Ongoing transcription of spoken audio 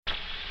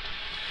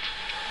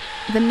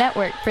the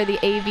network for the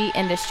AV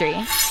industry.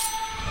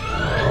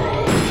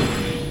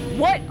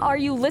 What are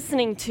you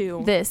listening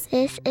to? This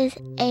is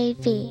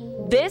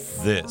AV.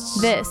 This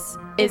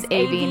is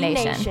AV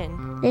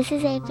Nation. This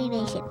is AV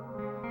Nation.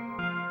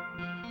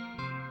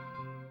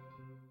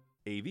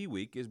 AV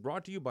Week is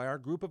brought to you by our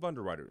group of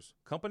underwriters,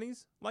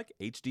 companies like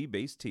HD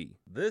Base T.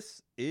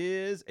 This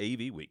is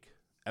AV Week,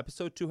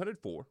 episode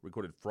 204,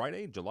 recorded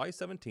Friday, July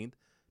 17th,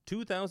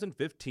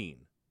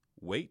 2015.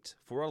 Wait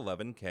for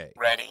 11K.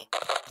 Ready.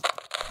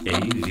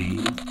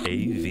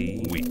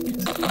 AV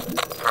Week.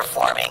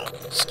 Performing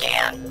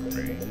scan.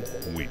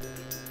 Week.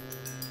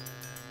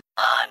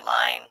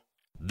 Online.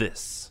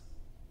 This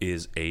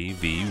is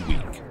AV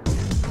Week.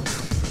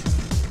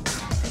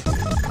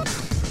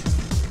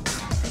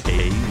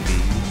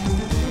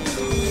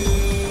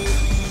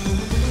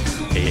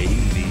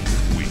 AV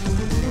Week.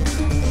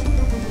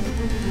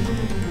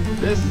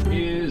 This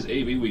is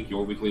AV Week,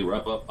 your weekly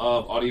wrap-up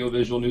of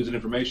audiovisual news and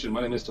information.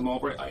 My name is Tim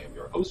Albright. I am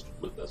your host.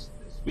 With us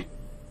this week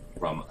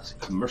from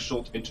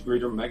Commercial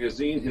Integrator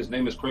Magazine, his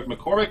name is Craig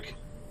McCormick.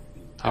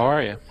 How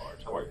are you?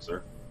 How are you,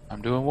 sir?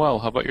 I'm doing well.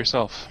 How about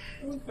yourself?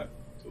 Doing good.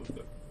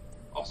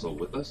 Also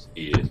with us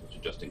is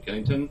Mr. Justin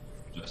Kennington.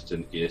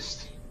 Justin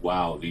is,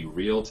 wow, the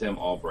real Tim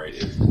Albright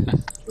is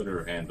his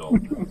Twitter handle.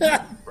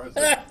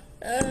 President.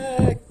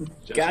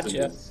 Justin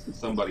Gotcha. is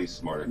somebody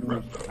smart at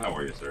crypto. How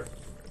are you, sir?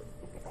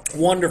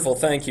 Wonderful,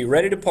 thank you.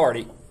 Ready to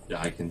party. Yeah,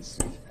 I can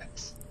see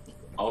that.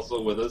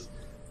 Also with us,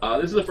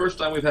 this is the first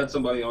time we've had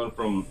somebody on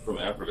from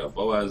Africa,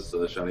 Boaz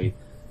Shani.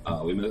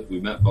 We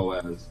met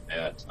Boaz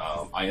at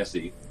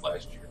ISE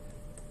last year.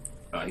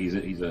 He's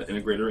an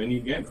integrator in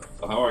Uganda.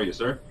 So how are you,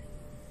 sir?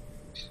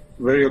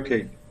 Very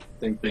okay.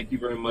 Thank you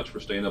very much for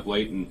staying up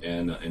late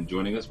and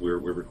joining us. We're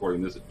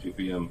recording this at 2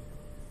 p.m.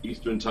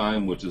 Eastern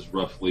time, which is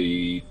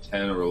roughly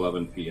 10 or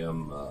 11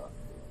 p.m.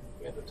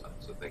 Uganda time.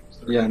 So thank you,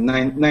 sir. Yeah,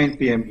 9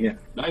 p.m. here.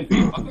 9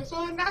 p.m. Okay,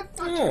 so not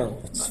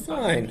it's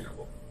fine.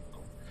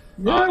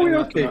 Yeah, we're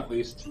last okay. but not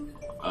least,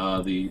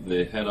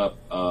 the head up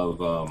of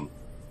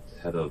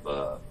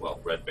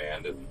Red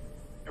Band and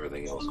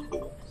everything else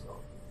cool.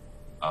 So,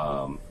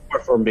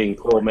 apart from being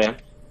cool, man.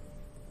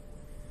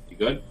 You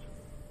good,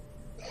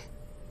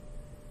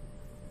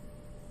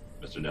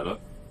 Mr. Netta?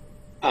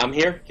 I'm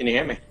here. Can you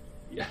hear me?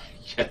 Yeah.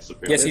 Yes.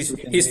 Apparently. Yes,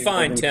 he's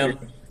fine, Tim.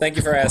 Thank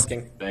you for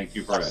asking. Thank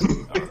you for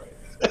asking. All right.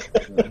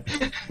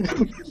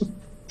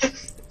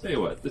 Tell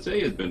you what, today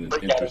has been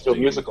interesting.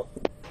 Musical.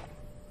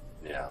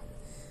 Yeah.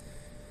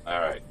 All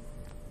right.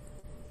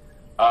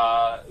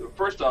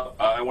 First up,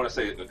 I want to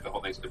say a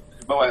couple things.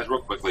 Boaz,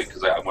 real quickly,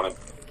 because I want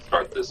to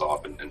start this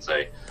off and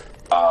say,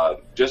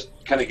 just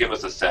kind of give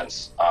us a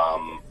sense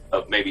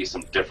of maybe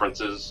some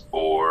differences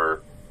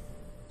or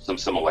some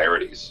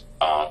similarities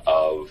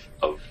of,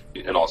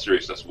 in all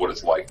seriousness, what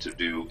it's like to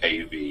do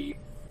AV,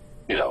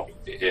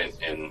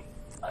 in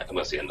I'm going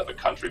to say another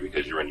country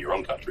because you're in your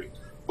own country,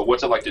 but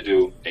what's it like to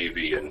do AV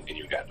in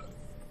Uganda?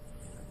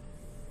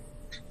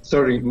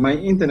 Sorry, my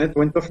internet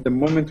went off the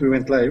moment we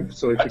went live,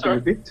 so if you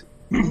can repeat.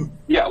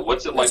 Yeah,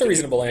 what's it like? That's a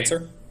reasonable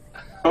answer.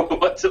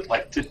 What's it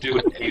like to do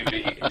AV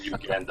in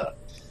Uganda?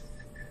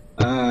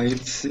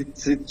 It's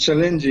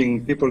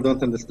challenging. People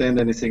don't understand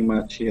anything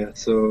much here,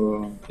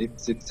 so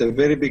it's a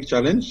very big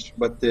challenge,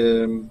 but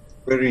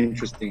very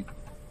interesting.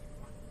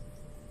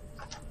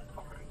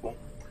 Cool.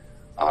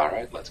 All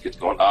right, let's get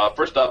going.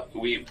 First up,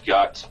 we've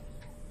got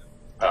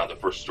the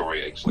first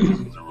story. Actually,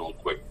 is a real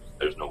quick.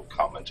 There's no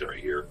commentary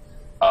here,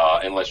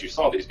 unless you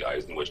saw these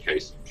guys, in which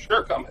case,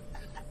 sure, comment.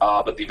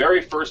 But the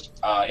very first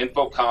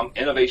Infocom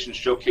Innovation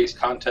Showcase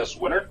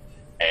Contest winner,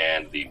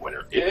 and the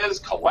winner is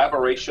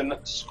Collaboration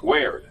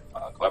Squared.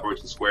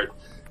 Collaboration Squared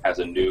has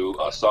a new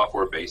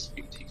software-based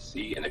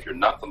BTC, and if you're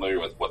not familiar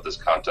with what this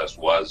contest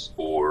was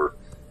or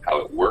how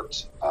it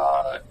worked,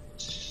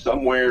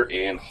 somewhere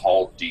in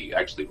Hall D,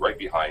 actually right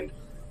behind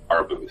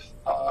our booth,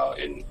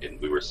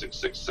 we were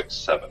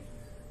 6667.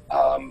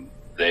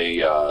 They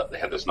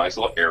had this nice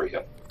little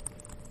area,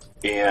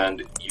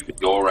 and you could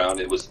go around.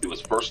 It was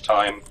first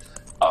time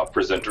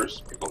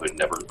presenters, people who had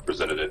never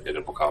presented at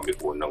Infocom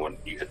before.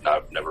 You had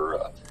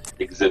never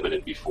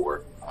exhibited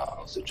before.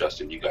 So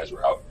Justin, you guys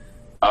were out.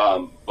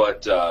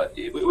 But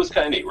it was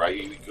kind of neat, right?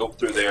 You go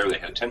through there. They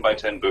had a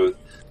 10x10 booth.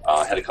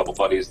 Had a couple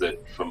buddies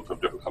that from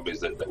different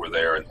companies that were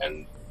there,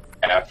 and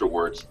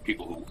afterwards,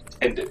 people who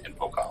attended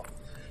Infocom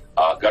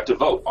got to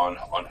vote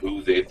on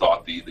who they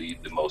thought the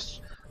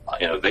most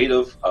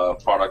innovative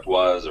product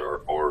was,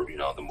 or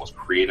the most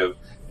creative.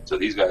 So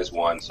these guys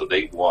won. So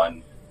they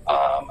won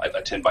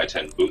a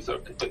 10x10 booth. A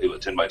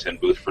 10x10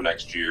 booth for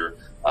next year.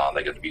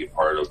 They got to be a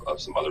part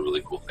of some other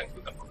really cool things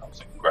with Infocom.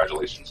 So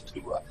congratulations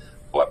to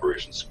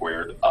Collaboration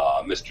Squared.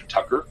 Mr.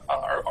 Tucker,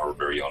 our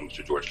very own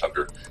Mr. George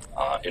Tucker,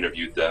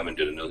 interviewed them and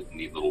did a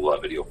neat little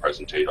video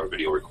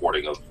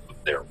recording of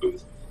their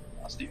booth.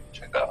 So you can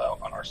check that out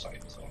on our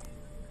site. So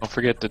don't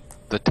forget the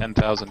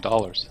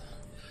 $10,000.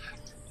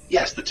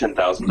 Yes, the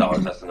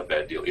 $10,000. That's not a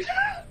bad deal either.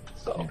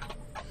 So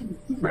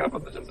forgot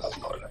about the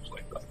 $10,000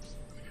 actually. So.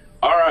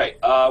 All right,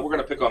 we're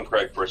gonna pick on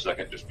Craig for a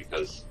second, just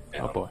because.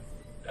 Oh boy.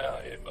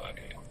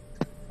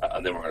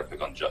 and then we're going to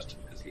pick on Justin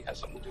because he has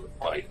something to do with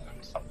light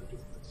and something to do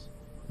with this.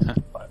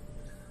 But,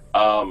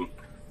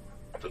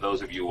 for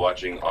those of you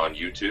watching on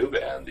YouTube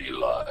and the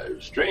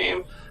live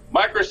stream,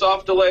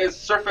 Microsoft delays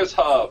Surface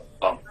Hub.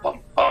 Bum, bum,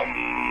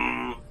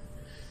 bum.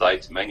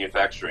 Cites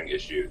manufacturing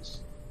issues.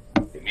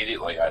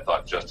 Immediately, I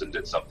thought Justin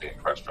did something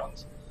at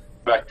Crestron's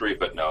factory,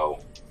 but no,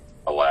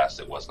 alas,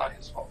 it was not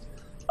his fault.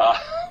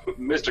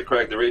 Mr.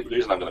 Craig, the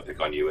reason I'm going to pick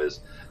on you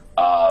is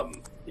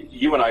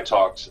you and I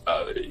talked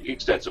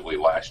extensively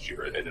last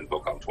year at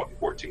InfoComm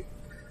 2014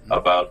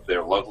 about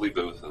their lovely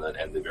booth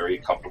and the very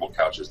comfortable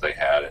couches they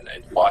had, and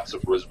lots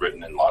was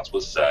written and lots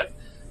was said,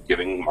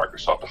 giving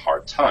Microsoft a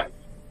hard time.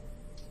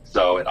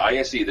 So at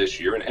ISE this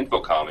year and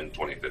InfoComm in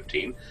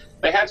 2015,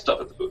 they had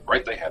stuff at the booth,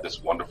 right? They had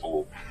this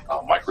wonderful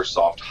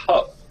Microsoft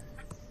Hub.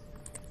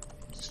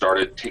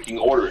 Started taking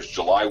orders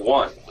July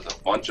 1 with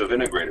a bunch of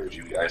integrators.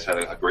 You guys had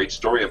a great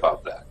story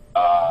about that.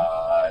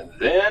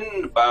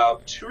 Then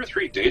about 2 or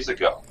 3 days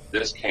ago,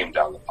 this came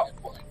down the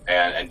pipeline.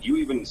 And you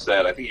even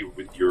said, I think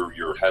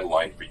your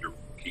headline for your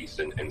piece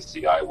in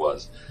CI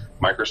was,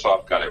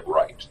 Microsoft got it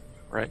right.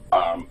 Right.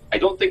 I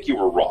don't think you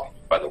were wrong,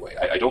 by the way.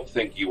 I don't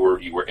think you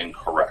were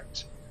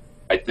incorrect.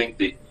 I think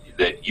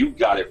that you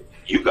got it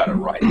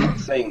right. I'm not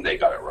saying they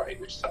got it right,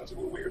 which sounds a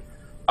little weird.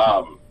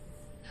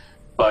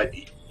 But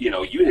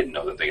you didn't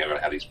know that they were going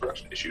to have these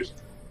production issues.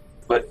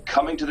 But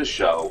coming to the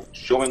show,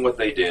 showing what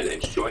they did,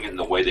 and showing it in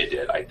the way they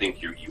did, I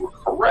think you were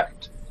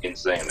correct in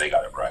saying they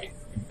got it right.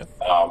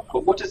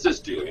 But what does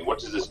this do? I mean, what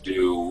does this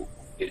do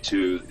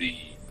to the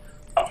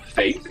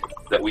faith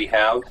that we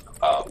have?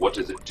 What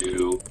does it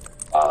do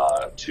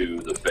to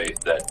the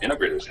faith that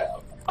integrators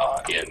have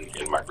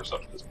in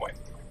Microsoft at this point?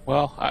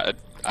 Well,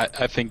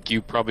 I think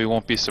you probably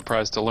won't be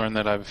surprised to learn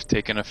that I've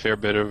taken a fair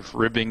bit of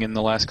ribbing in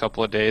the last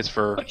couple of days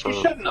for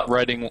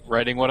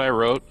writing what I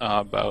wrote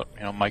about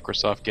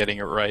Microsoft getting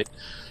it right.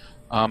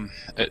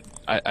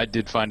 I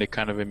did find it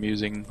kind of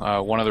amusing.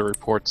 One of the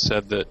reports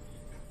said that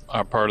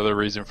part of the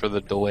reason for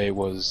the delay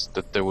was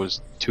that there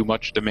was too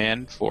much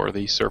demand for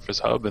the Surface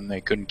Hub and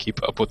they couldn't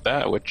keep up with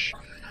that, which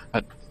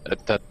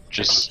that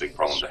just interesting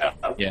problem to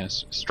have.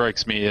 Yes,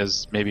 strikes me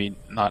as maybe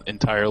not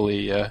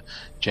entirely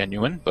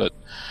genuine, but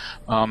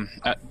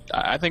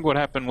I think what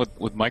happened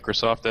with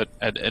Microsoft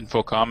at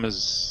InfoComm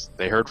is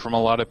they heard from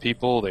a lot of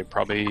people. They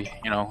probably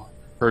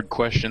heard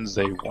questions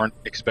they weren't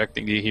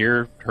expecting to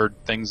hear, heard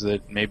things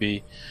that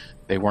maybe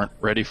they weren't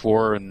ready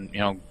for, and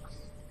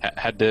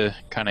had to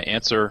kind of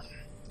answer,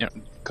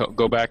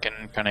 go back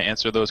and kind of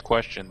answer those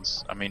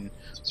questions. I mean,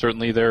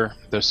 certainly their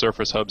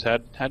Surface Hubs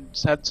had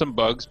some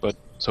bugs, but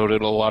so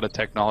did a lot of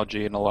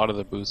technology in a lot of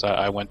the booths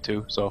I went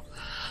to. So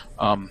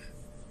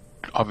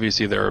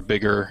obviously they're a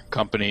bigger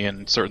company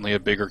and certainly a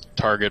bigger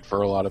target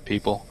for a lot of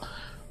people.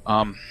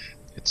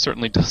 It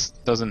certainly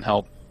doesn't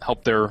help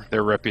their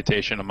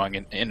reputation among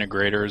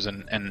integrators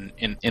and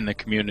in the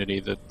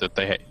community that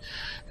they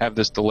have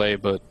this delay.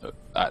 But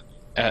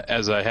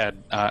as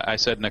I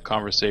said in a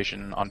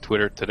conversation on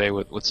Twitter today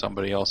with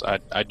somebody else,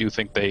 I do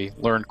think they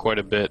learned quite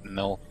a bit, and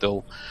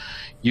they'll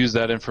use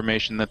that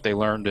information that they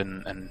learned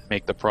and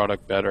make the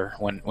product better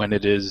when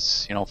it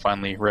is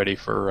finally ready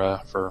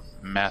for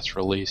mass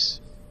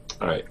release.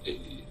 All right,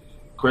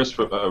 Chris,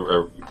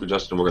 or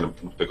Justin, we're going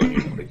to pick on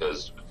you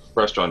because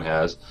Crestron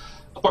has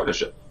a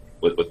partnership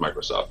with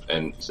Microsoft,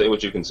 and say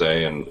what you can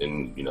say, and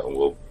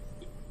we'll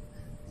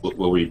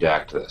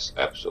redact this.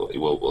 Absolutely,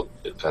 we'll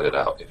cut it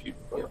out if you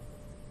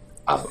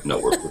no,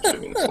 we're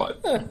streaming the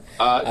slide.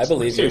 I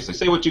believe seriously,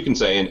 say what you can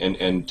say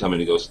and tell me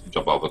to go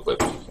jump off a cliff.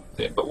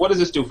 But what does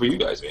this do for you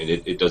guys? I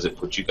mean, it does it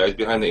put you guys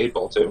behind the 8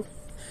 ball too?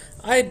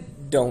 I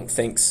don't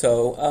think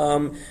so.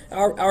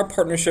 Our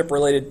partnership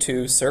related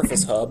to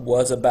Surface Hub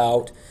was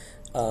about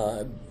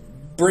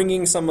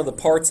bringing some of the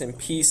parts and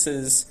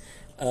pieces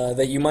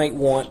that you might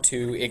want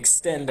to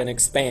extend and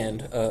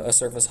expand a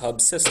Surface Hub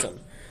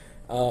system.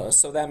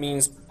 So that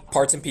means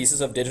parts and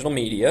pieces of digital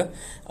media.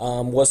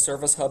 Was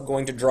Surface Hub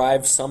going to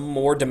drive some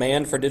more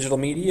demand for digital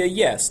media?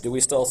 Yes. Do we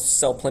still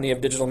sell plenty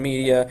of digital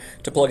media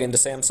to plug into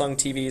Samsung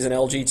TVs and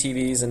LG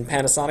TVs and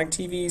Panasonic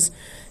TVs?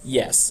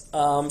 Yes.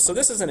 So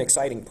this is an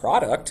exciting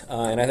product,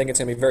 and I think it's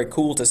going to be very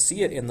cool to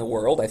see it in the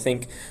world. I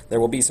think there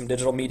will be some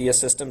digital media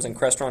systems and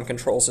Crestron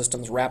control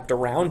systems wrapped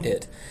around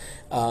it.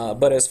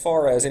 But as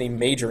far as any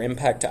major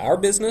impact to our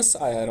business,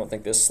 I don't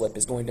think this slip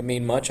is going to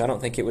mean much. I don't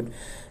think it would.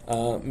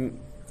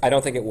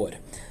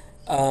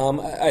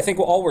 I think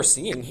all we're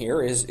seeing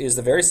here is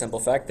the very simple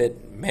fact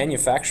that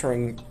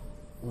manufacturing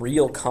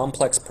real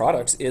complex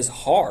products is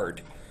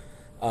hard.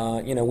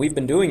 We've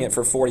been doing it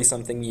for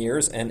 40-something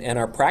years and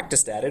are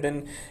practiced at it,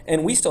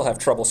 and we still have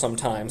trouble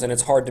sometimes, and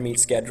it's hard to meet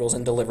schedules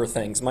and deliver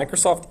things.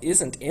 Microsoft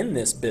isn't in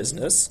this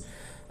business.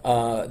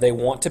 They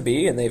want to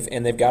be, and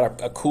they've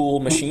got a cool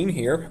machine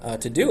here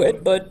to do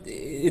it, but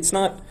it's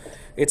not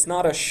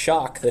a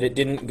shock that it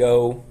didn't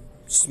go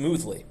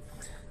smoothly.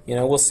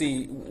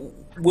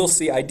 We'll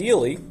see.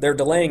 Ideally, they're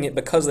delaying it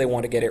because they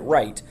want to get it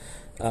right,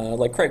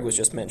 like Craig was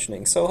just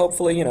mentioning. So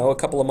hopefully, a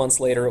couple of months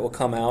later, it will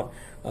come out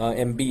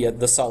and be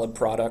the solid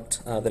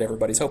product that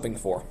everybody's hoping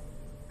for.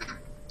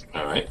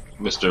 All right,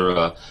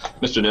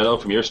 Mr. Netto,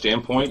 from your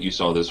standpoint, you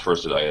saw this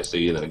first at ISE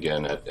and then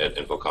again at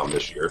InfoComm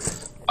this year.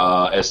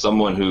 As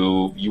someone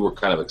who you were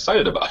kind of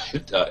excited about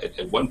it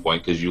at one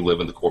point because you live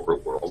in the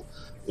corporate world,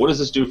 what does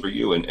this do for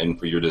you and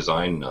for your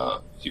design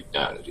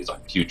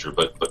future,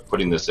 but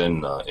putting this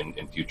in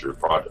future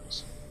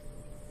projects?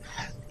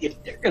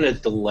 If they're going to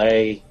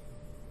delay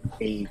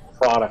a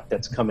product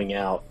that's coming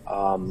out,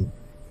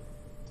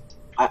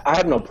 I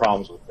have no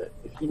problems with it.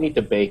 If you need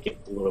to bake it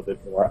a little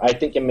bit more, I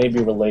think it may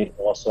be related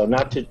also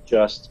not to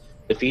just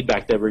the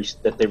feedback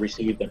that they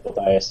received at both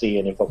ISE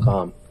and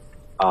InfoComm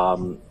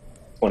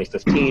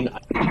 2015. I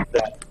think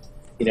that,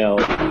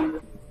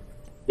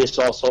 this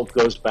also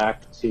goes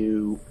back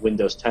to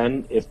Windows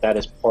 10. If that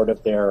is part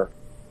of their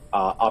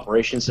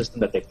operation system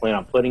that they plan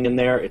on putting in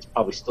there, it's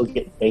probably still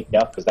getting baked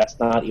up because that's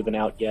not even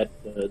out yet.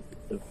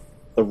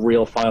 The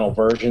real final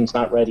version's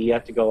not ready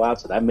yet to go out,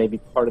 so that may be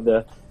part of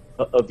the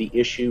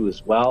issue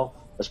as well.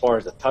 As far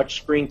as the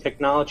touchscreen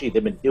technology,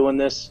 they've been doing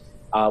this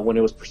when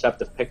it was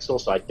Perceptive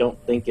Pixel, so I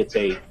don't think it's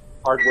a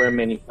hardware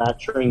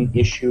manufacturing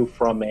issue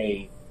from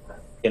the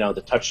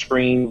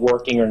touchscreen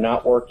working or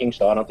not working,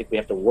 so I don't think we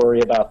have to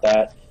worry about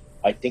that.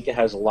 I think it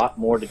has a lot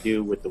more to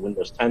do with the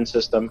Windows 10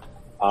 system.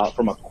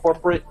 From a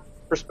corporate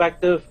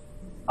perspective,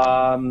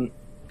 the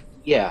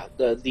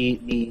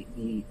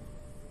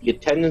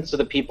attendance of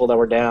the people that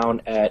were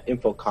down at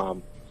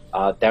InfoComm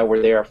that were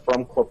there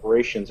from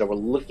corporations that were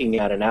looking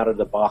at an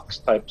out-of-the-box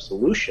type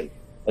solution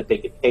that they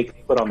could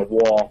take, put on the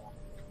wall,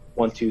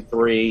 1, 2,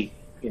 3,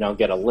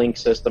 get a link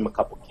system, a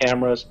couple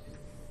cameras.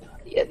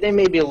 Yeah, they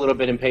may be a little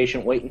bit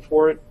impatient waiting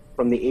for it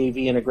from the AV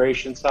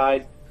integration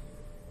side.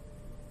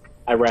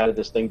 I'd rather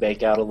this thing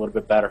bake out a little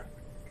bit better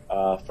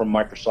from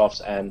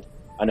Microsoft's end.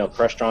 I know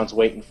Crestron's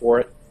waiting for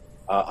it.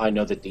 I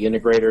know that the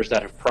integrators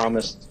that have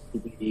promised to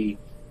be the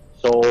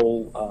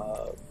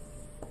sole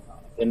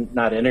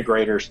not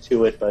integrators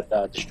to it, but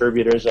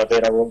distributors of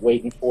it are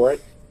waiting for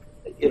it.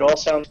 It all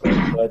sounds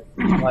good,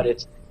 but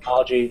it's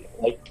technology,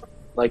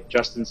 like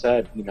Justin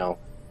said,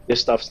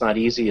 this stuff's not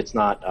easy. It's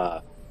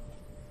not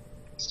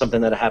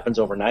something that happens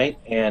overnight,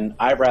 and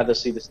I'd rather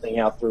see this thing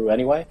out through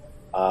anyway.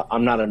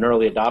 I'm not an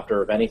early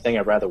adopter of anything.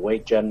 I'd rather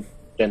wait Gen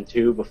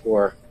 2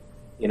 before,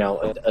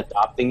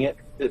 adopting it,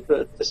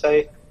 to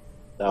say.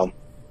 So,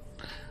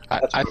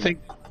 I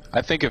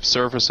think if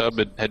Surface Hub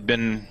had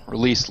been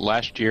released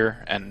last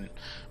year and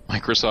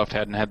Microsoft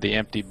hadn't had the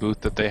empty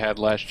booth that they had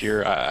last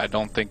year, I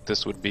don't think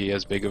this would be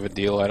as big of a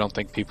deal. I don't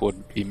think people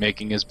would be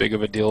making as big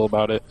of a deal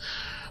about it.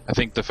 I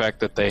think the fact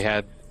that they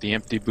had the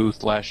empty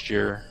booth last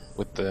year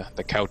with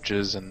the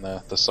couches and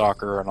the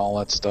soccer and all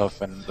that stuff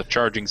and the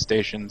charging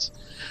stations,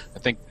 I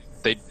think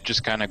they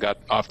just kind of got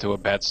off to a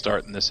bad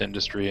start in this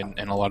industry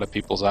in a lot of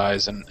people's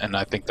eyes, and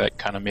I think that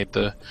kind of made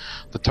the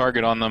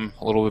target on them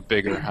a little bit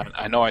bigger.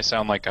 I know I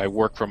sound like I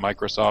work for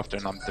Microsoft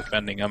and I'm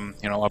defending them,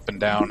 up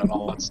and down and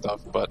all that stuff,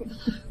 but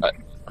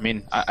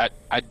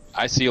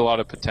I see a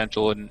lot of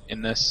potential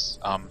in this.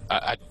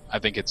 I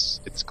think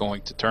it's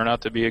going to turn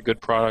out to be a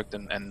good product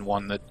and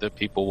one that the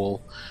people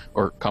will,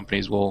 or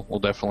companies will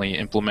definitely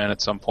implement at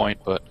some point.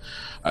 But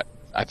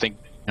I think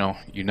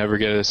you never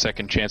get a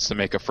second chance to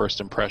make a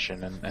first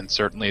impression, and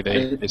certainly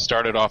they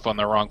started off on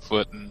the wrong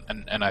foot,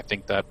 and I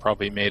think that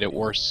probably made it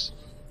worse.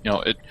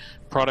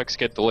 Products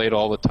get delayed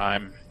all the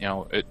time.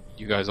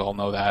 You guys all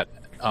know that.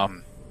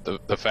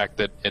 The fact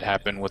that it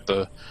happened with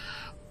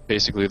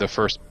basically the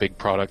first big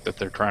product that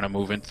they're trying to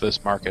move into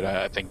this market,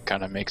 I think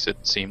kind of makes it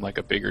seem like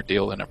a bigger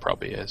deal than it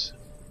probably is.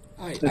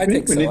 I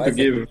think we need to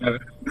give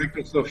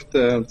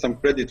Microsoft some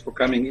credit for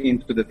coming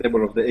into the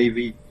table of the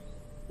AV.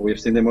 We've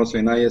seen them also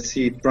in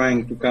ISE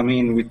trying to come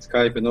in with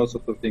Skype and all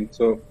sorts of things.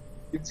 So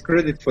it's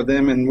credit for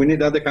them, and we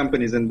need other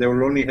companies, and they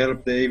will only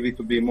help the AV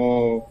to be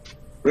more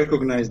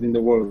recognized in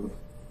the world.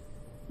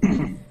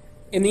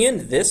 In the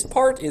end, this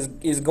part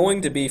is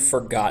going to be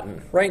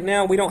forgotten. Right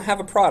now, we don't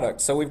have a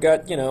product, so we've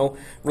got,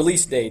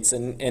 release dates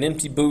and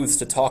empty booths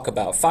to talk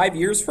about. 5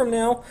 years from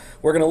now,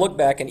 we're going to look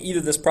back and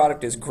either this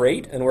product is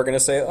great, and we're going to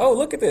say, oh,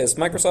 look at this,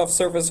 Microsoft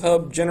Surface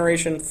Hub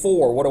Generation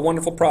 4, what a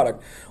wonderful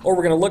product. Or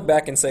we're going to look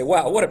back and say,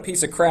 wow, what a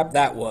piece of crap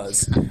that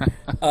was.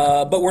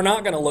 But we're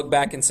not going to look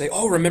back and say,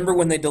 oh, remember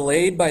when they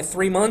delayed by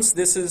 3 months?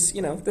 This is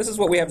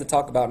what we have to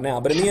talk about now.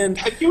 But in the end,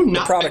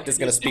 the product is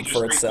going to speak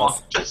for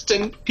itself.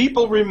 Justin,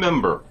 people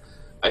remember.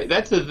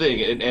 That's the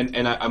thing,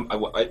 and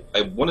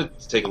I wanted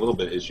to take a little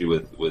bit of issue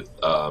with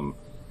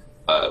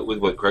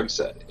what Greg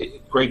said.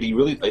 Greg, do you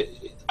really?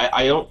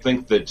 I don't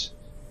think that.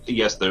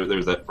 Yes,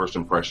 there's that first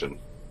impression,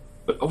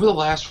 but over the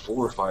last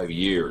 4 or 5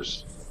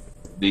 years,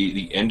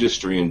 the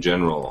industry in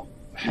general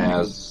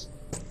has,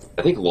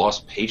 I think,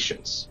 lost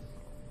patience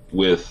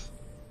with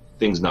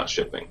things not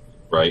shipping.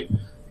 Right?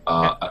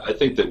 I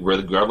think that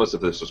regardless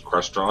if this was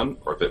Crestron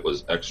or if it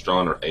was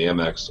Extron or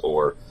AMX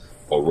or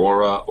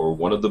Aurora or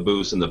one of the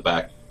booths in the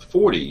back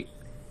 40,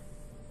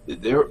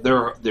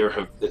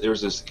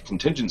 there's this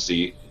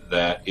contingency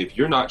that if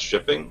you're not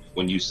shipping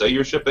when you say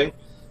you're shipping,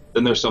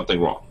 then there's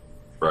something wrong,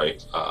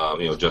 right?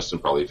 Justin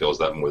probably feels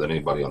that more than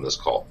anybody on this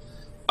call.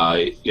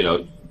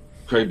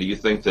 Craig, do you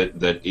think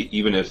that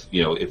even if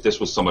if this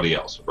was somebody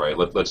else, right?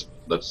 Let's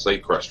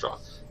say Crestron.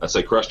 Let's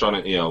say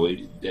Crestron,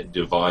 it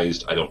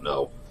devised, I don't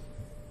know,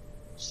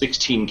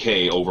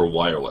 16K over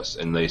wireless,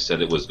 and they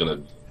said it was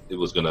gonna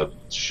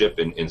ship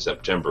in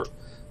September,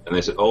 and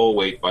they said, oh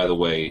wait, by the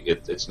way,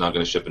 it's not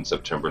going to ship in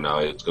September now.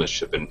 It's going to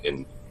ship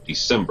in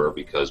December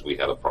because we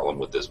had a problem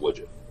with this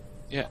widget.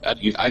 Yeah,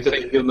 I think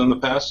they'd give them the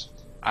pass.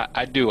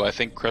 I do. I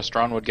think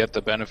Crestron would get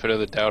the benefit of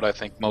the doubt. I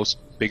think most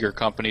bigger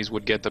companies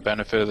would get the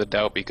benefit of the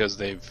doubt because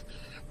they've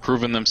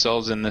proven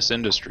themselves in this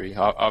industry.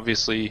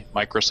 Obviously,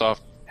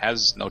 Microsoft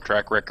has no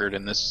track record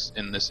in this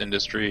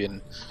industry,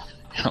 and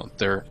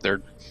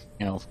their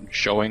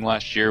showing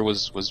last year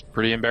was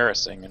pretty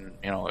embarrassing,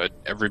 and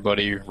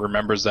everybody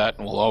remembers that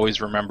and will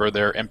always remember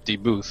their empty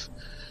booth.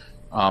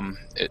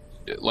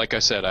 Like I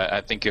said,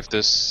 I think if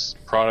this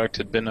product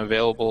had been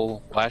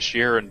available last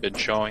year and been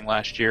showing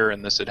last year,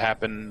 and this had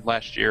happened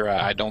last year,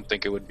 I don't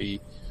think it would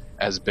be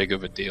as big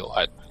of a deal.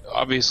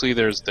 Obviously,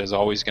 there's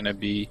always going to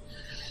be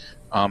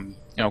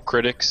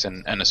critics,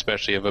 and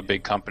especially of a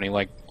big company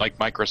like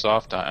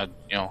Microsoft.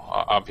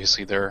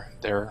 Obviously they're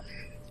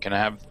going to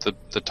have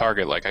the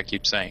target, like I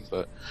keep saying,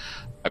 but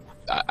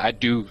I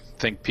do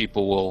think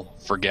people will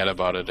forget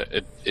about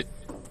it.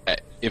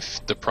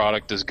 If the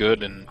product is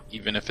good, and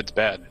even if it's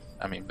bad.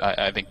 I mean,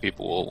 I think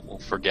people will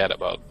forget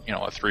about, a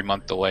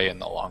 3-month delay in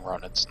the long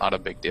run. It's not a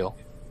big deal.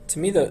 To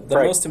me, the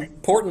most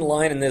important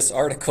line in this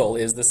article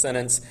is the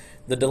sentence,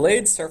 "The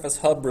delayed Surface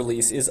Hub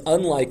release is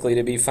unlikely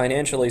to be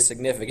financially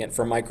significant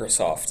for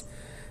Microsoft."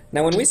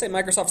 Now, when we say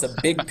Microsoft's a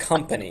big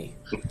company,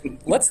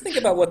 let's think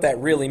about what that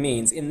really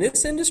means. In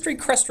this industry,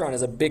 Crestron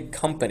is a big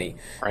company.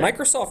 Right.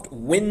 Microsoft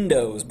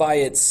Windows by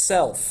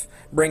itself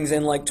brings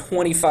in like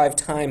 25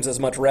 times as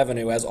much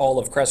revenue as all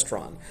of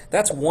Crestron.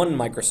 That's one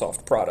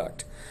Microsoft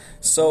product.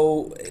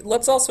 So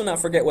let's also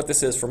not forget what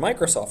this is for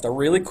Microsoft. A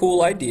really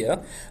cool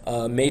idea,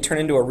 may turn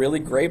into a really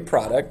great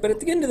product, but at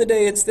the end of the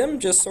day, it's them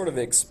just sort of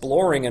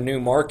exploring a new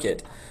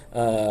market,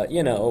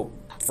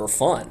 for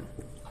fun.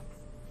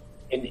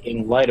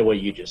 In light of what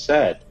you just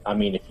said, I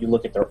mean, if you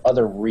look at their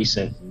other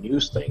recent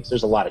news things,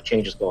 there's a lot of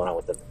changes going on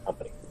within the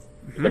company.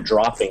 Mm-hmm. They're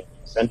dropping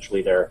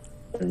essentially their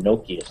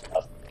Nokia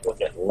stuff.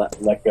 Look at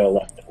let go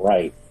left and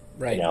right.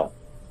 Right.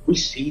 We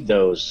see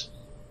those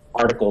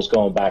articles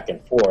going back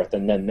and forth,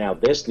 and then now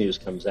this news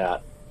comes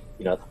out.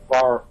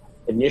 Our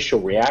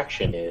initial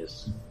reaction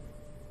is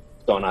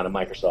going on to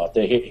Microsoft.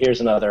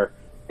 Here's another.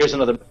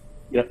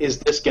 Is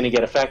this going to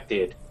get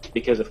affected?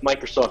 Because if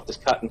Microsoft is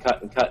cutting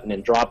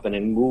and dropping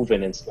and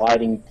moving and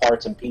sliding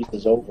parts and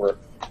pieces over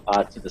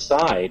to the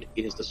side,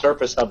 is the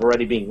Surface Hub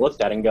already being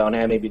looked at and going,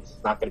 maybe this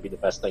is not going to be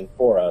the best thing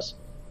for us.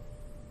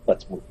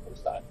 Let's move to the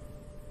side.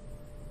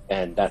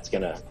 And that's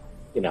gonna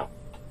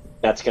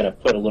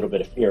put a little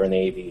bit of fear in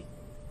the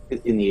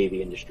AV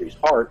industry's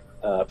heart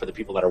for the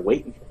people that are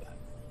waiting for that.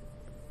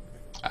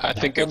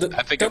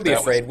 Don't be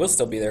afraid. We'll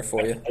still be there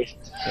for you.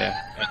 Yeah.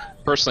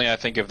 Personally, I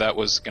think if that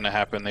was going to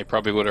happen, they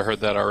probably would have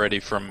heard that already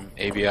from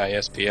AVI,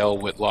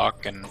 SPL,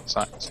 Whitlock, and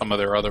some of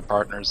their other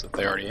partners that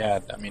they already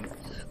had. I mean,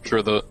 I'm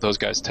sure those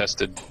guys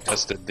tested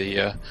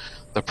the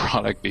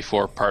product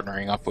before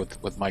partnering up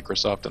with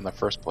Microsoft in the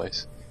first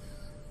place.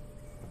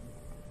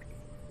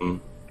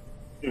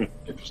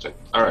 Interesting.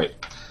 All right,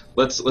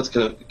 let's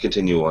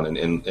continue on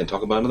and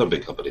talk about another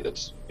big company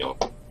that's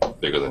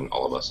bigger than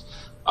all of us.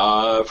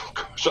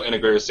 Commercial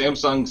integrator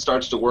Samsung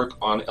starts to work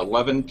on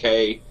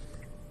 11K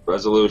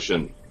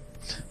resolution.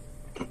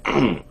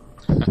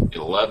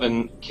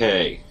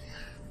 11K.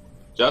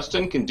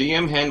 Justin, can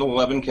DM handle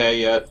 11K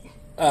yet?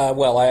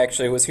 Well, I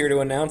actually was here to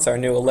announce our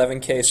new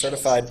 11K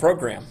certified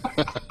program.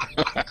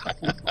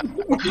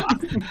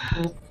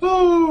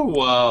 Oh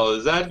wow!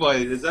 Is that why?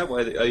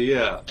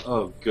 Yeah.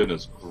 Oh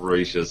goodness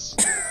gracious.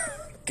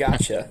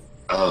 Gotcha.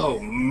 Oh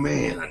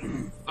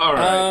man. All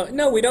right.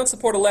 No, we don't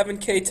support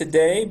 11K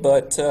today,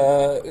 but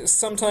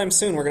sometime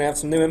soon we're gonna have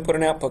some new input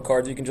and output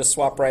cards you can just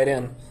swap right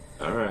in.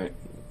 All right.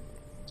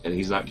 And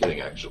he's not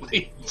kidding,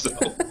 actually. So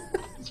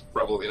he's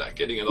probably not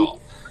kidding at all.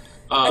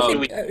 I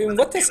think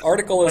what this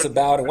article is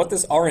about and what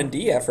this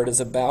R&D effort is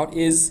about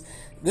is,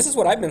 this is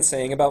what I've been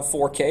saying about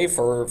 4K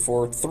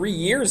for 3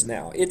 years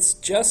now. It's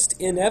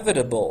just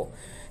inevitable.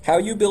 How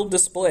you build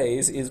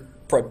displays is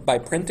by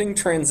printing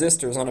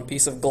transistors on a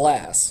piece of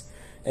glass.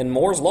 And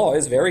Moore's law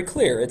is very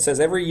clear. It says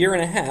every year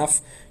and a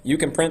half you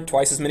can print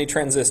twice as many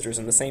transistors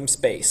in the same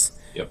space.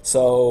 Yep.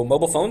 So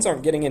mobile phones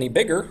aren't getting any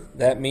bigger.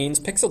 That means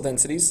pixel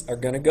densities are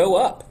going to go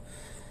up.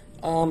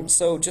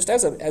 So just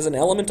as an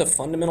element of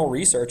fundamental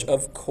research,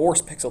 of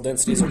course pixel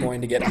densities are going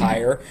to get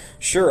higher.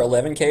 Sure,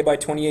 11K by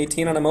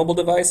 2018 on a mobile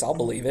device, I'll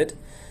believe it.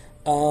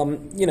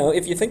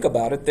 If you think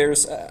about it,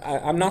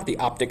 I'm not the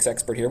optics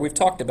expert here. We've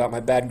talked about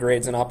my bad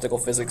grades in optical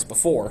physics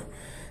before.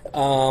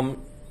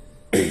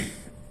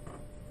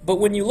 But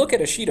when you look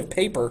at a sheet of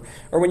paper,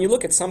 or when you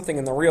look at something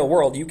in the real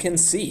world, you can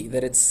see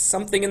that it's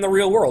something in the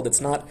real world.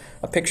 It's not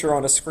a picture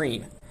on a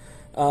screen.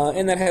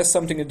 And that has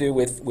something to do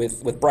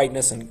with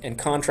brightness and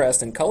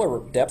contrast and color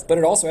depth, but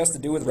it also has to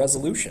do with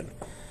resolution.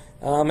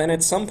 And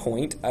at some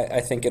point, I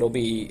think it'll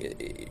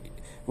be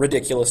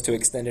ridiculous to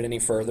extend it any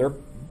further,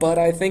 but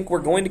I think we're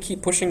going to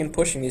keep pushing and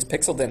pushing these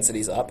pixel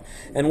densities up,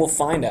 and we'll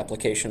find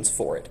applications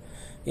for it.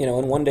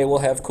 And one day we'll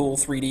have cool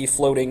 3D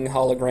floating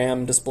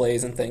hologram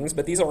displays and things,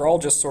 but these are all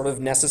just sort of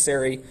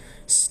necessary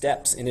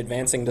steps in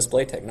advancing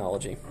display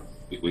technology.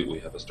 We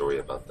have a story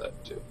about that,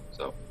 too.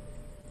 So.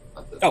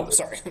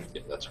 Sorry.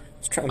 Yeah, that's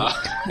right.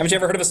 Haven't you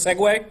ever heard of a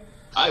Segway?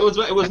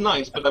 It was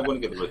nice, but I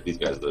wouldn't give these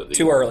guys the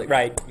too early,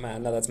 right?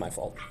 Man, no, that's my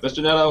fault.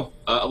 Mr. Netto,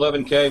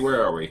 11K,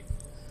 where are we?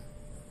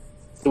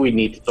 Do we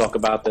need to talk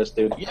about this,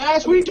 dude?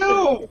 Yes, we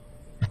do!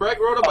 Greg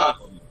wrote about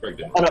it. Greg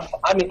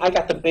didn't. I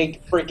got the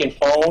big freaking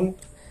phone.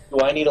 Do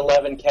I need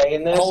 11K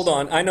in this? Hold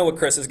on, I know what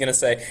Chris is going to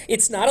say.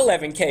 It's not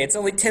 11K, it's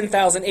only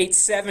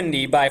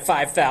 10,870 by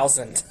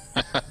 5,000.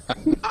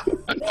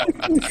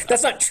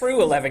 That's not true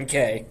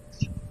 11K.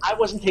 I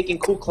wasn't taking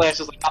cool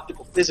classes like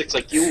optical physics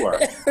like you were.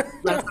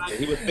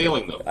 He was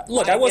failing them.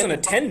 Look, I wasn't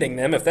attending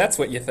them, if that's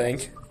what you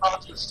think.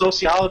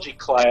 Sociology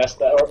class,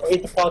 or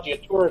anthropology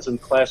and tourism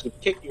class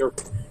would kick your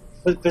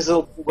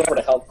physical, whatever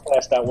the hell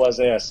class that was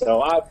there,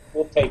 so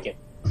we'll take it.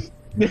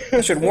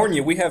 I should warn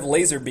you, we have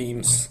laser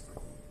beams.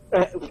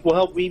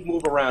 Well, we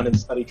move around and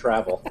study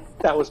travel.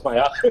 That was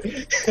my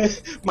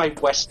my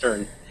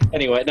Western.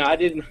 Anyway, no, I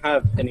didn't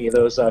have any of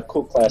those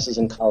cool classes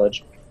in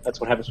college. That's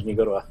what happens when you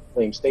go to a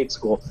lame state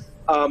school.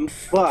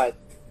 But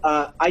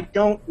I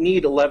don't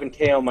need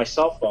 11K on my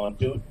cell phone.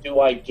 Do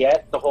I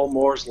get the whole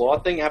Moore's Law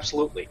thing?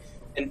 Absolutely.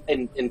 And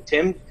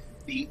Tim,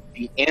 the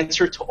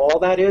answer to all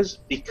that is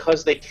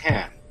because they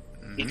can.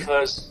 Mm-hmm.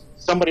 Because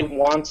somebody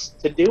wants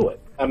to do it.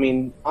 I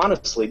mean,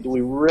 honestly, do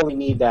we really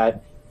need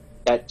that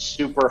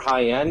super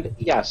high end?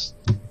 Yes.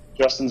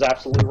 Justin's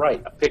absolutely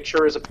right. A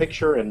picture is a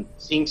picture, and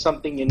seeing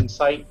something in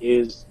sight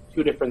is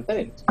two different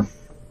things.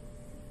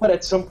 But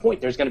at some point,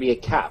 there's going to be a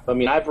cap. I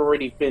mean, I've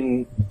already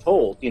been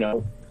told,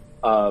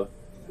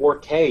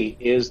 4K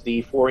is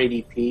the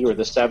 480p or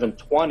the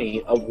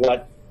 720 of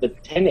what the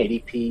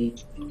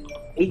 1080p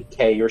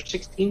 8K or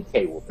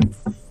 16K will be.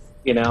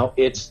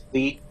 It's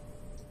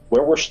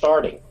where we're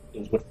starting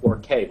is with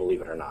 4K,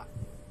 believe it or not.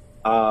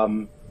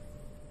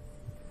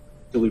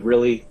 Do we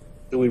really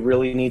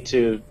need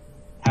to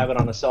have it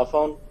on a cell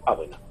phone?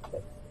 Probably not.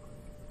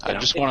 I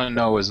just want to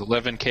know, is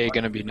 11K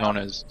going to be known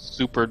as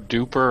Super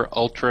Duper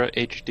Ultra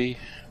HD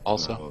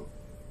also?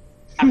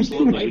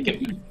 Absolutely. We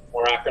can add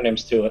more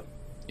acronyms to it.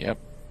 Yep.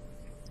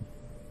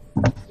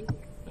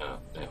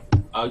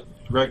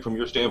 Greg, from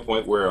your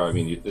standpoint,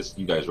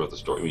 you guys wrote the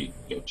story.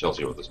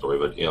 Chelsea wrote the story,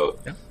 but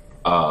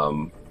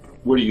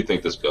where do you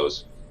think this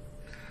goes?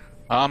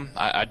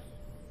 I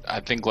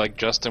think, like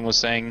Justin was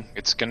saying,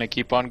 it's going to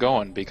keep on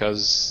going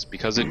because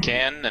it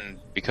can,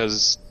 and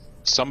because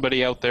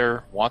somebody out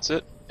there wants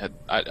it.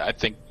 I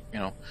think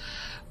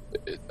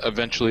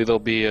eventually there'll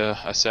be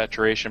a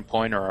saturation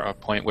point or a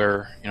point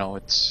where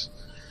it's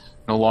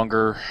no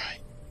longer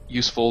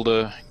useful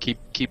to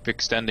keep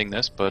extending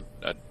this. But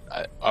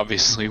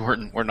obviously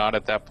we're not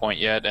at that point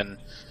yet, and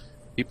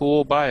people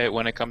will buy it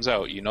when it comes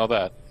out. You know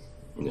that.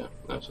 Yeah,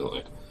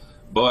 absolutely.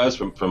 Boaz,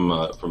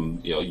 from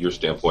your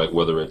standpoint,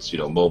 whether it's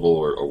mobile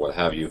or what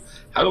have you,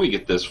 how do we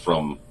get this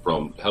from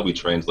how do we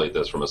translate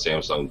this from a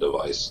Samsung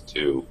device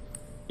to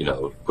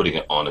putting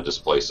it on a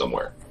display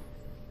somewhere?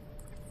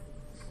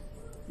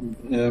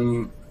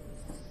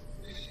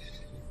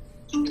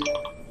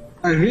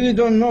 I really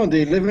don't know.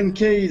 The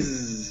 11K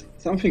is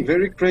something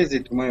very crazy,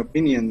 to my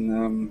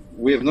opinion.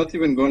 We have not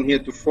even gone here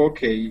to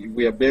 4K.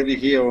 We are barely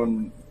here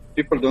on.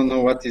 People don't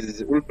know what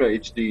is Ultra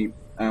HD.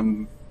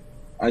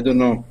 I don't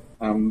know.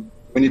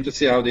 We need to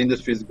see how the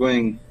industry is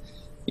going.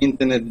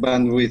 Internet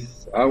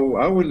bandwidth. How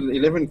will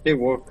 11K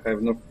work? I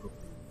have no clue.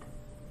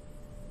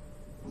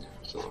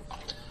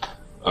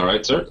 All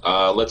right, sir.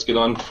 Let's get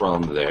on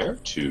from there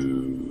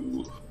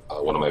to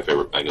one of my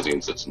favorite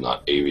magazines that's not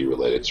AV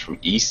related. It's from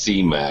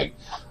EC Mag,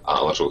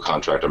 Electrical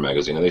Contractor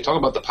Magazine, and they talk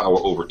about the power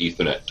over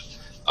Ethernet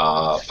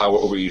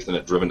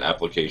driven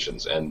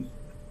applications. And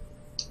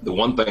the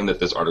one thing that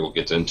this article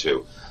gets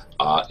into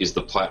is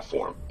the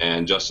platform.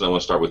 And Justin, I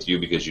want to start with you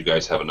because you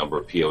guys have a number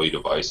of PoE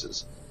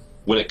devices.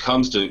 When it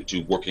comes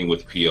to working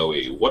with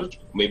PoE, what are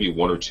maybe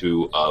one or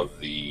two of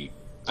the,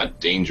 not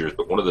dangers,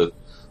 but one or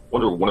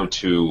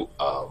two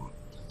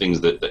things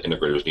that the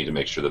integrators need to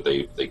make sure that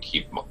they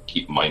keep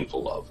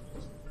mindful of?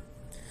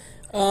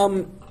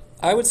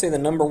 I would say the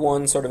number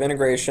one sort of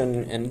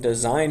integration and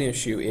design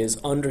issue is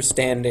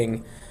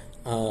understanding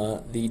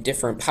the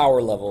different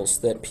power levels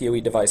that PoE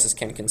devices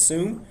can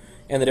consume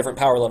and the different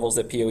power levels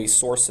that PoE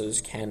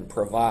sources can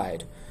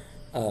provide.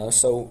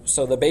 So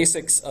the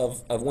basics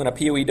of when a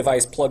PoE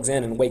device plugs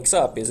in and wakes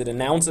up is it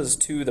announces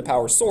to the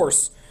power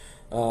source,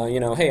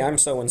 hey, I'm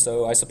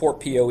so-and-so, I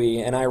support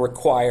PoE, and I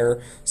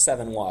require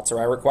 7 watts, or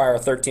I require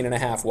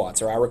 13.5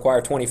 watts, or I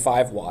require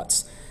 25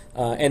 watts.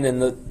 And then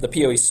the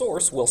PoE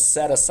source will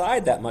set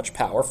aside that much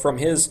power from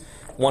his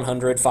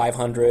 100,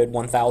 500,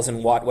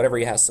 1,000 watt, whatever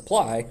he has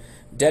supply,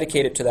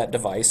 dedicate it to that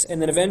device,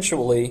 and then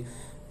eventually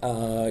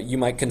you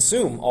might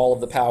consume all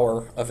of the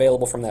power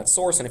available from that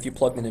source, and if you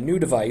plugged in a new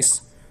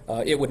device,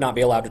 it would not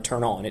be allowed to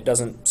turn on. It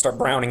doesn't start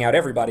browning out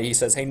everybody. He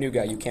says, hey, new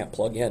guy, you can't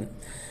plug in.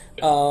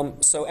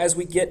 So as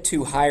we get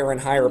to higher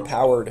and higher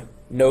powered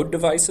node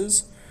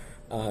devices,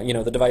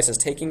 the devices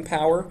taking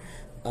power,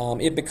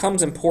 it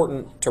becomes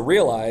important to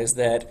realize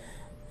that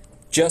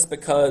just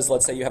because,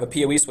 let's say, you have a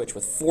PoE switch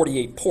with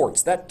 48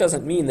 ports, that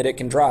doesn't mean that it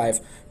can drive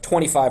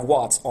 25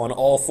 watts on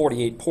all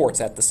 48 ports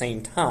at the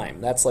same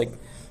time. That's like,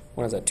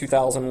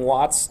 2,000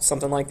 watts,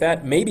 something like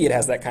that? Maybe it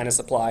has that kind of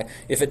supply.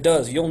 If it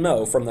does, you'll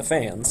know from the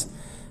fans.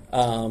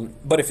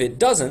 But if it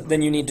doesn't,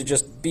 then you need to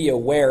just be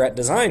aware at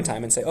design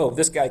time and say, oh,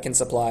 this guy can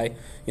supply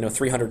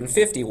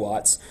 350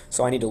 watts,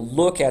 so I need to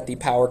look at the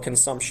power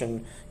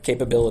consumption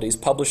capabilities,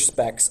 publish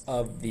specs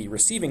of the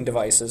receiving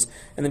devices,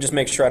 and then just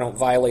make sure I don't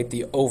violate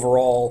the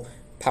overall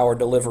power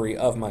delivery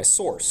of my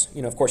source.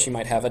 Of course, you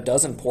might have a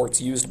dozen ports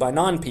used by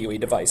non-PoE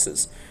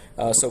devices.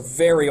 So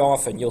very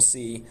often you'll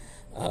see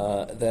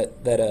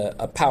that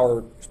a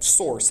power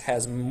source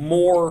has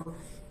more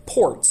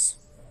ports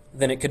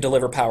than it could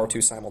deliver power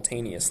to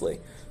simultaneously.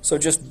 So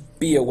just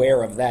be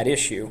aware of that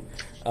issue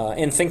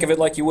and think of it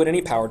like you would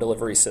any power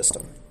delivery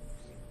system.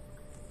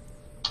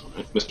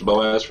 Mr.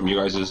 Boaz, from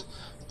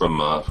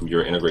from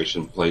your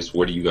integration place,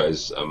 where do you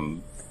guys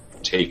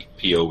take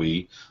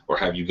PoE, or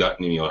have you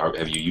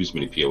have you used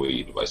many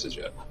PoE devices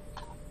yet?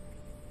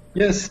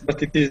 Yes,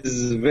 but it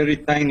is very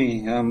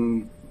tiny.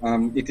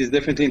 It is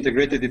definitely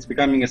integrated. It's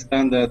becoming a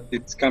standard.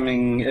 It's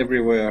coming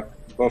everywhere,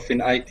 both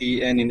in IT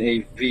and in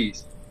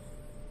AVs.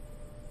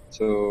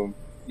 So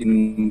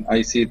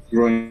I see it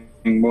growing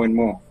more and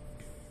more.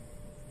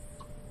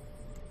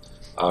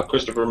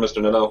 Christopher,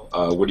 Mr. Neto,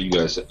 where do you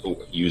guys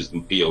use the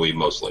PoE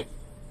mostly?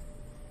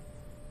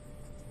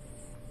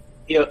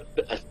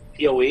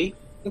 PoE?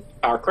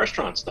 Our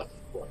Crestron stuff,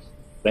 of course.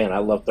 Man, I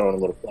love throwing a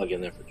little plug in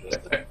there for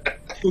Justin.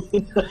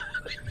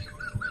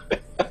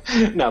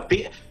 No,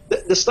 the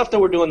stuff that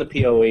we're doing the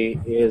PoE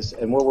is,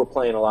 and where we're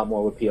playing a lot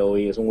more with PoE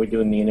is when we're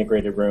doing the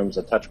integrated rooms,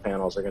 the touch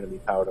panels are going to be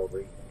powered over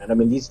Ethernet. And I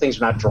mean, these things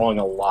are not drawing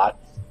a lot.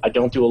 I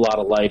don't do a lot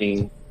of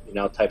lighting,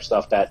 type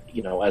stuff that,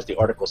 as the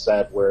article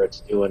said, where it's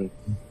doing,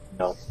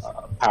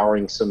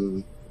 powering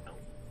some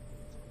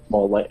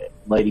small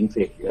lighting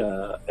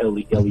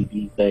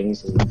LED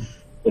things. And,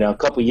 a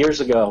couple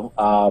years ago,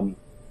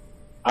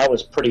 I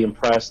was pretty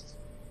impressed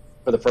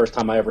for the first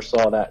time I ever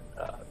saw that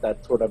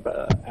sort of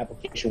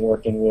application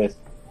working with,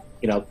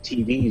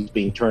 TVs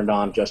being turned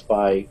on just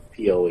by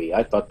PoE.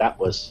 I thought that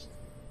was,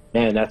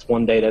 man, that's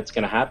one day that's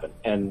going to happen.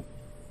 And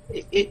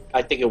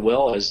I think it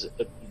will as,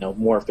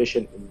 more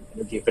efficient and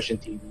energy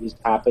efficient TVs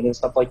happen and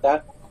stuff like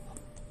that.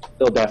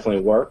 It'll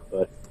definitely work,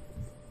 but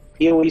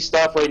PoE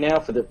stuff right now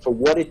for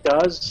what it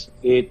does,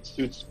 it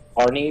suits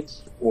our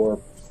needs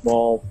or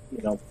small,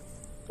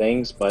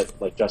 things. But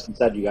like Justin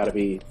said, you got to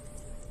be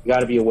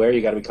aware.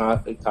 You got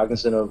to be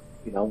cognizant of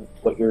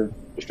what you're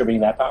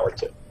distributing that power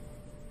to.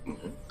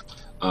 Mm-hmm.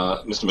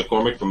 Mr.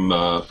 McCormick,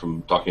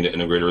 from talking to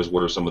integrators,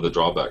 what are some of the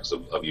drawbacks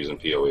of using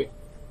PoE?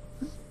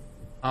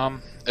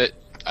 I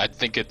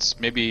think it's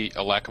maybe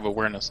a lack of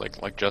awareness,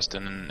 like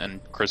Justin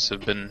and Chris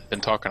have been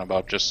talking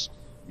about.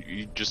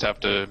 You just have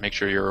to make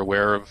sure you're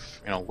aware of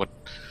what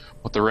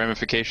the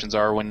ramifications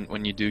are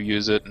when you do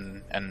use it,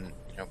 and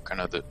kind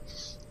of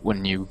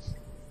when you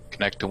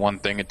connect to one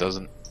thing, it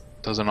doesn't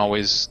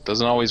always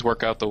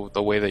work out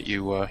the way that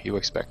you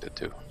expect it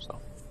to. So.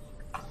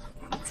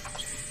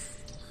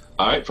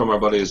 All right, from our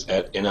buddies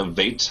at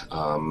Innovate,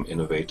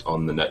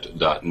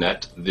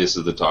 innovateonthenet.net. This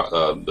is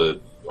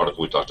the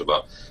article we talked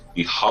about.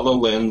 The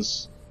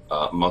HoloLens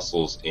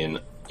muscles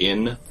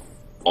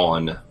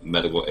on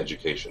medical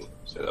education.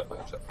 Say that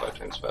 5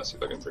 times fast. See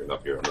if I can bring it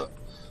up here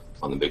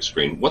on the big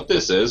screen. What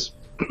this is,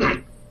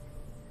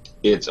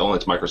 it's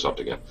Microsoft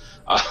again.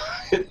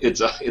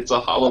 It's a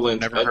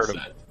HoloLens Never headset. heard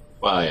of it.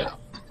 Well, yeah.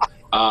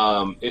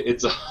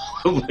 It's a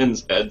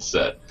HoloLens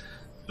headset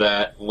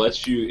that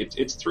lets you.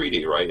 It's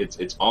 3D, right?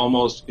 It's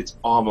almost to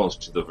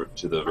the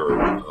verge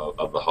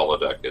of the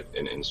holodeck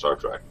in Star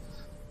Trek,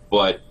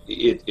 but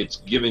it's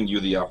giving you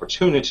the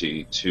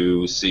opportunity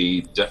to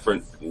see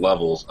different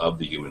levels of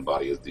the human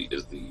body.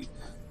 Is the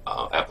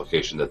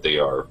application that they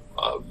are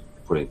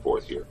putting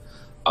forth here.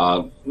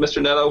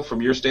 Mr. Neto,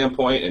 from your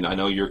standpoint, and I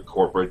know you're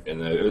corporate,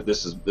 and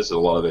this is a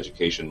lot of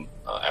education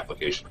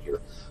application here,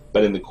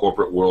 but in the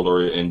corporate world,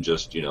 or in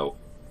just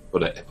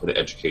put an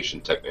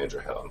education tech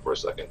manager hat on for a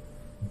second.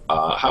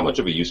 How much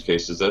of a use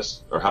case is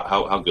this, or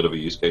how good of a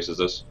use case is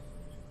this?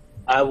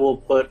 I will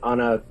put on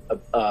a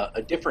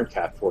different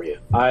cap for you.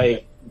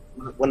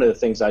 One of the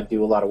things I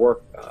do a lot of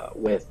work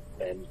with,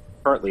 and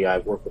currently I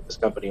work with this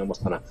company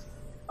almost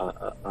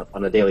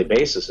on a daily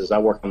basis, is I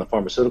work on the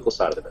pharmaceutical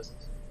side of the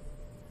business.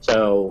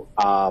 So,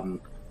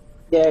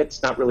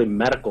 it's not really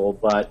medical,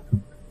 but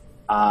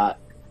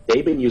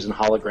they've been using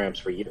holograms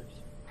for years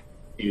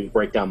to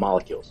break down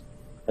molecules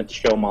and to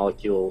show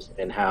molecules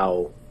and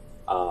how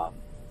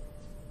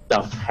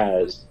stuff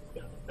has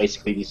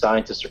basically these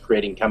scientists are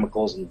creating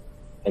chemicals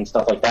and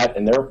stuff like that,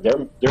 and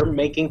they're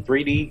making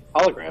 3D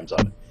holograms of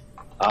it.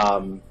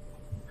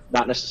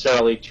 Not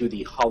necessarily to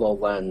the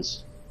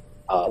HoloLens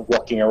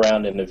walking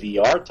around in a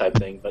VR type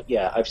thing. But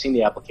yeah, I've seen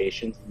the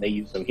applications, and they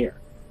use them here.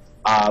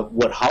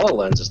 What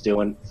HoloLens is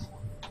doing,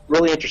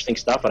 really interesting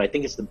stuff, and I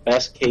think it's the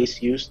best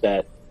case use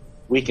that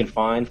we can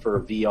find for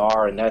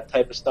VR and that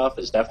type of stuff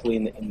is definitely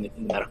in the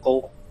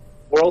medical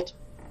world.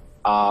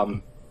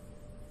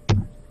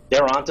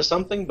 They're onto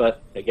something,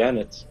 but again,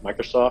 it's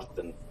Microsoft,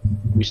 and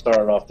we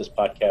started off this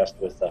podcast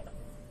with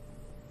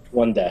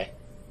one day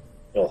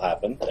it'll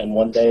happen, and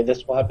one day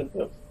this will happen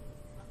too.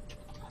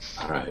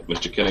 All right,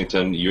 Mr.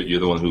 Kennington, you're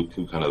the one who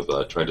kind of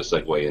tried to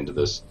segue into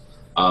this.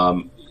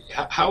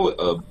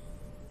 How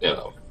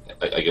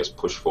I guess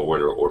push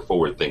forward or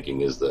forward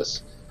thinking is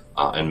this,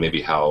 and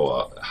maybe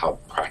how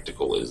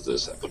practical is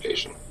this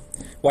application?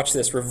 Watch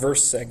this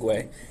reverse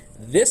segue.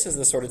 This is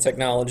the sort of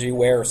technology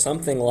where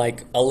something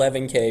like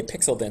 11K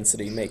pixel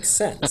density makes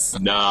sense.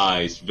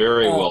 Nice,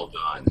 very well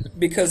done.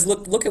 Because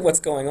look at what's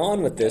going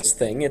on with this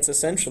thing. It's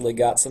essentially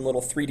got some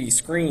little 3D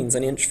screens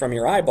an inch from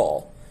your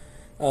eyeball.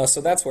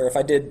 So that's where if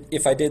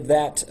I did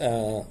that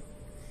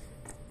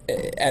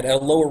at a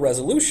lower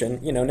resolution,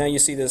 now you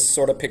see this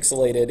sort of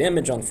pixelated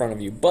image on front of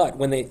you. But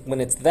when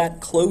it's that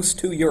close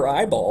to your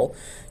eyeball,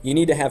 you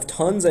need to have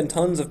tons and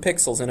tons of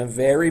pixels in a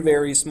very,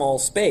 very small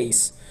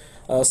space.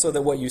 So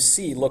that what you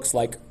see looks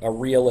like a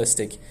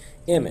realistic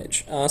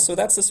image. So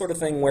that's the sort of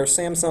thing where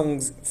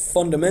Samsung's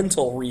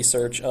fundamental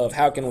research of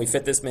how can we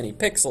fit this many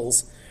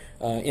pixels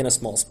in a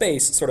small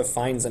space sort of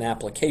finds an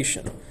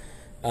application.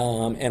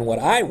 And what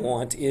I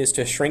want is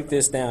to shrink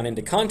this down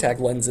into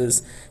contact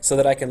lenses so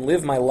that I can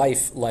live my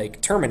life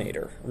like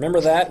Terminator. Remember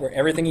that? Where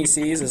everything he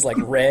sees is like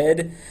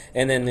red,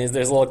 and then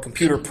there's a little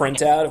computer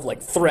printout of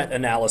like threat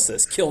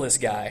analysis, kill this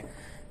guy.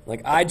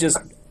 Like I just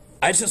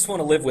want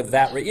to live with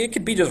that. It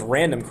could be just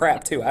random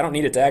crap, too. I don't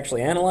need it to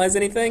actually analyze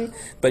anything,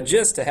 but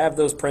just to have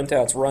those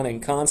printouts running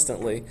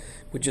constantly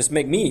would just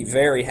make me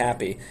very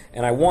happy,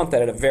 and I want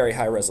that at a very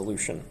high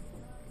resolution.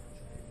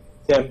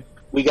 Tim,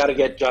 we got to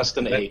get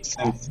Justin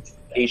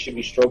he should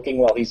be stroking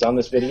while he's on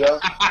this video,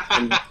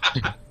 and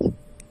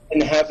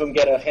have him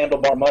get a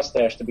handlebar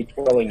mustache to be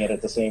twirling it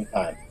at the same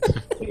time.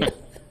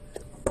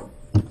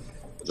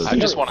 I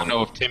just want to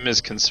know if Tim is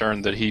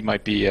concerned that he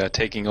might be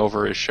taking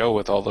over his show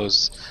with all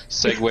those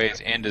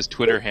segues and his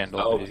Twitter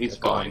handle. Oh, he's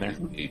fine.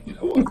 You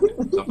know what?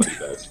 Somebody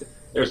does.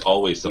 There's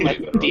always somebody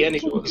better. At the end,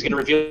 he's going to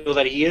reveal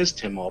that he is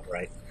Tim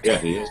Albright. Yeah,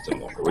 he is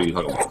Tim Albright. What are you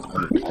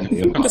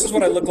talking about? This is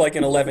what I look like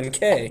in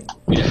 11K.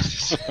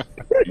 Yes.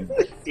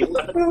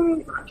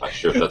 Not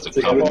sure if that's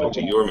a compliment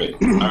to you or me.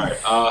 All right.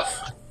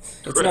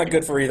 It's not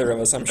good for either of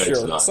us, I'm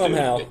sure. Not,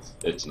 somehow.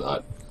 It's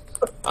not.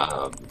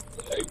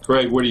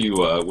 Craig, where do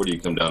you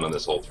come down on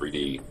this whole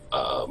 3D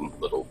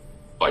little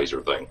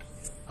visor thing?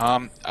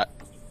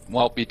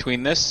 Well,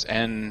 between this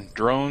and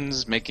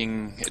drones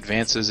making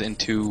advances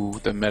into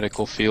the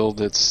medical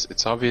field,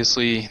 it's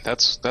obviously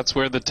that's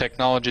where the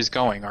technology is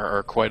going,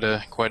 or quite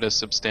a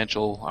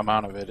substantial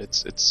amount of it.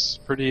 It's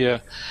pretty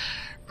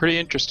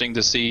interesting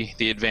to see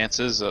the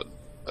advances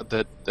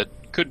that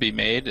could be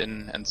made,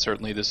 and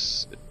certainly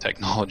this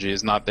technology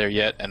is not there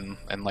yet, and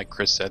like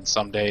Chris said,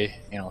 someday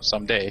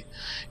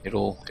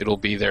it'll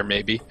be there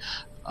maybe.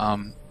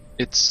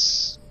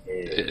 It's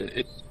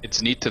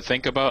neat to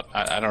think about.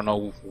 I don't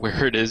know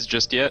where it is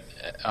just yet,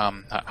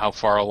 how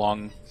far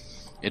along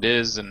it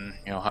is, and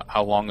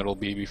how long it'll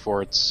be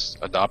before it's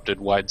adopted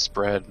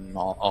widespread and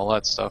all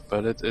that stuff.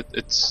 But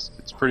it's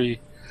pretty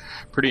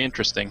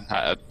interesting.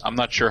 I'm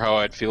not sure how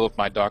I'd feel if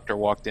my doctor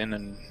walked in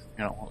and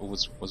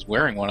was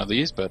wearing one of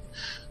these, but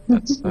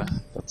that's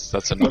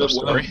another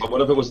story. But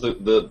what if it was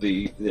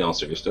the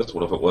seriousness?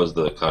 What if it was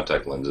the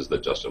contact lenses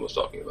that Justin was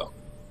talking about?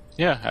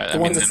 Yeah, the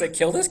ones that say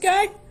 "kill this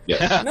guy."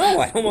 Yeah. No,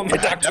 I don't want my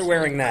doctor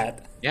wearing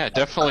that. Yeah,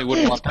 definitely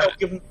wouldn't want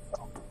that.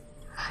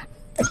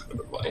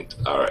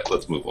 All right,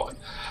 let's move on.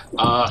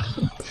 I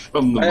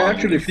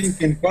actually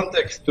think, in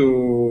context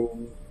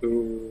to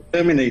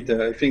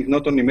Terminator, I think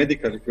not only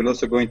medical, it will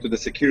also go into the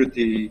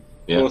security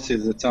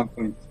forces at some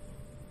point.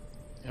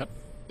 Yep.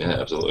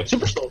 Yeah, absolutely.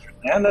 Super soldiers,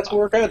 man. That's where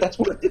we're going. That's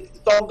where it's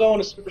all going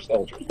to super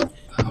soldiers.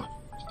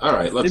 All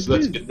right, let's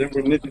get. Then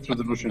we'll need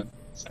resolution.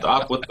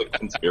 Stop with the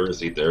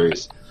conspiracy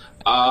theories.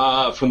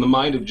 From the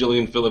mind of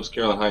Gillian Phillips,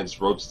 Carolyn Hines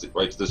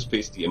writes this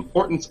piece: "The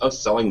Importance of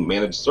Selling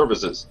Managed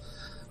Services."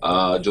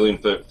 Gillian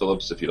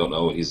Phillips, if you don't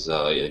know, he's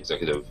an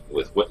executive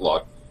with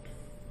Whitlock.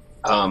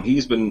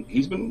 He's been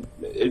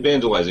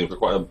evangelizing for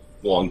quite a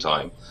long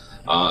time,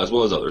 as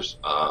well as others,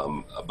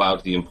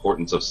 about the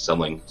importance of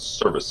selling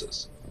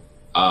services.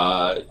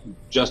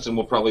 Justin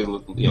will probably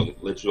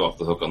let you off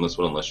the hook on this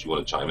one unless you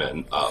want to chime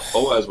in.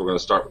 Boaz, we're going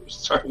to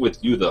start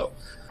with you though.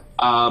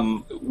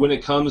 When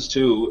it comes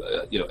to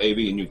AV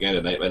in Uganda,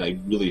 and I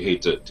really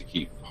hate to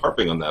keep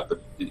harping on that,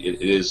 but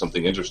it is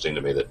something interesting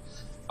to me that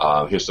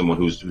here's someone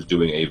who's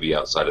doing AV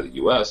outside of the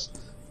U.S.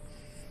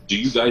 Do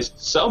you guys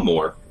sell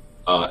more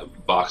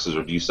boxes,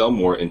 or do you sell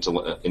more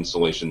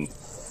installation?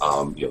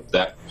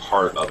 That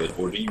part of it,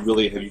 or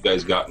have you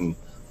guys gotten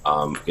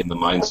in the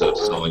mindset of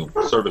selling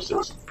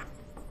services?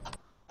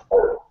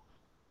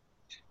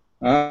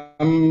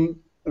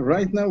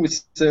 Right now we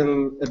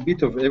sell a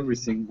bit of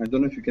everything. I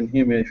don't know if you can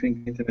hear me. I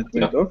think internet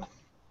went off.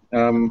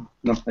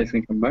 No, I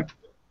think I'm back.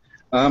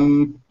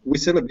 We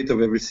sell a bit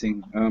of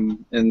everything,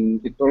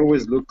 and it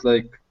always looks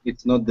like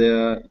it's not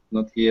there,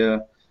 not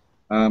here.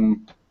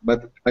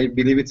 But I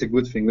believe it's a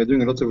good thing. We're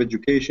doing a lot of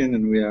education,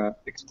 and we are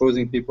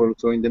exposing people.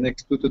 So in the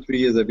next 2 to 3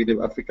 years, I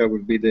believe Africa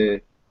will be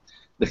the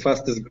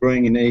fastest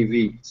growing in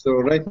AV. So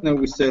right now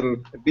we sell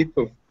a bit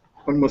of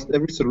almost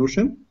every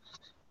solution,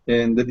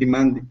 and the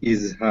demand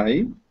is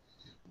high.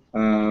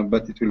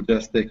 But it will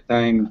just take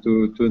time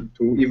to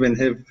even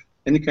have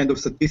any kind of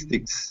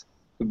statistics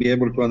to be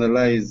able to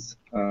analyze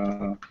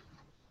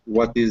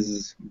what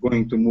is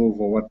going to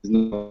move or what is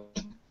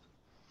not.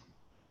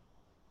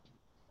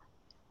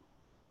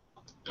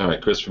 All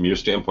right, Chris, from your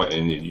standpoint,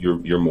 and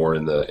you're more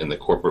in the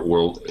corporate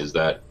world, is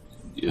that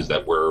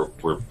where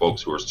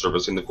folks who are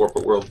servicing the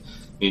corporate world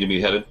need to be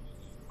headed?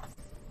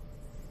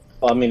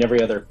 Well, I mean,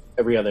 every other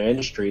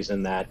industry is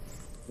in that,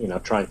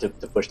 trying to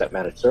push that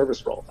managed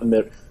service role. I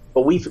mean,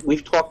 but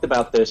we've talked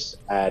about this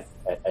at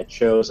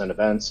shows and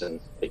events, and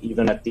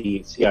even at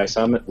the CI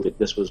Summit,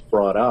 this was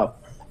brought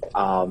up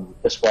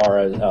as far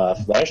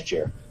as last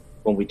year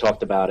when we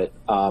talked about it.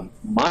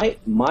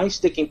 My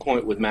sticking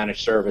point with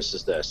managed service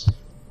is this: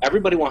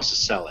 everybody wants to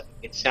sell it.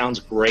 It sounds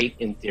great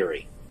in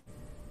theory,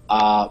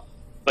 but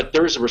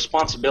there is a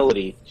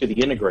responsibility to the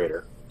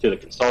integrator, to the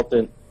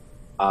consultant,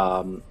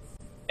 and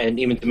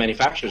even to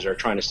manufacturers that are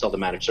trying to sell the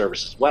managed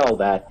service as well.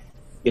 That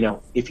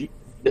if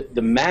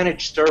the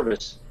managed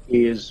service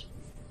is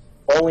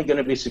only going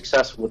to be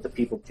successful with the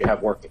people that you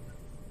have working.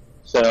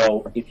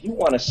 So if you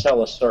want to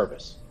sell a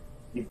service,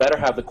 you better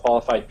have the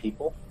qualified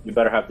people, you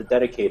better have the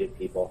dedicated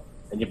people,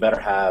 and you better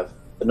have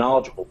the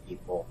knowledgeable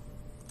people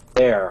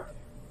there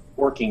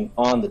working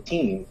on the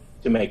team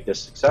to make this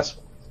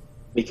successful.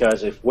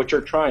 Because if what you're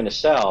trying to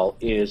sell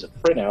is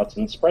printouts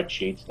and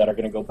spreadsheets that are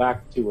going to go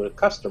back to a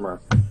customer,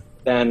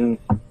 then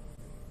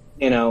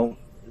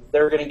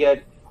they're going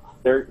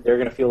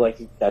to feel like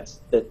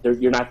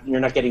you're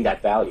not getting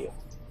that value.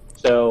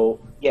 So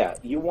yeah,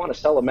 you want to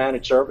sell a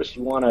managed service.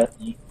 You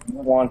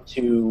want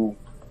to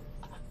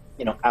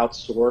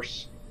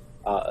outsource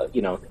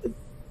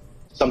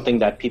something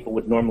that people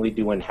would normally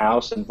do in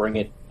house and bring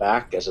it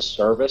back as a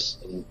service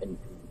and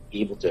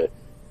be able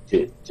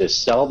to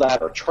sell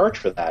that or charge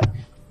for that.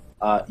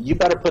 You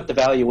better put the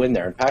value in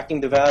there. And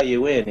packing the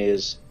value in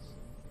is,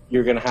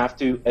 you're going to have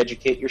to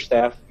educate your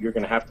staff. You're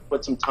going to have to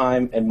put some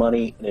time and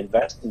money and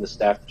invest in the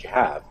staff that you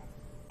have.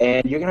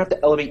 And you're going to have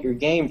to elevate your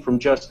game from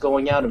just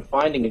going out and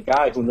finding a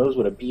guy who knows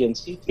what a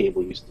BNC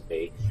cable used to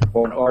be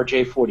or an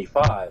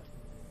RJ45,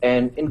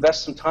 and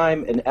invest some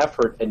time and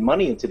effort and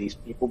money into these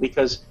people,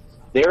 because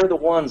they're the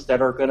ones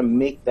that are going to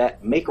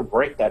make or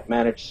break that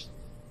managed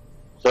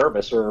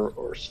service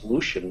or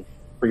solution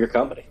for your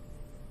company.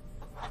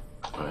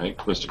 All right,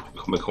 Mr.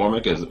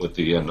 McCormick, with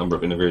the number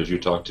of integrators you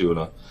talk to on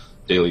a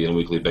daily and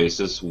weekly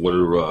basis, what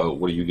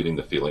are you getting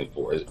the feeling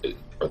for?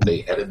 Are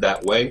they headed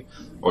that way,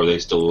 or are they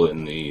still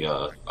in the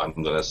I'm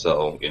going to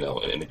sell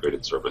an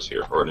integrated service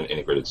here or an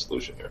integrated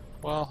solution here?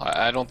 Well,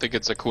 I don't think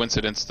it's a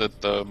coincidence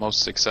that the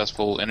most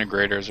successful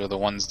integrators are the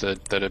ones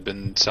that have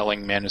been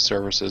selling managed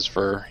services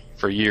for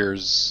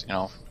years.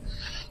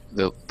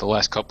 The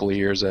last couple of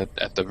years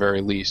at the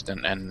very least,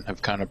 and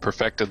have kind of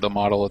perfected the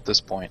model at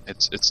this point.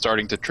 It's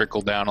starting to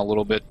trickle down a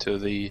little bit to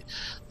the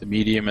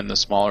medium and the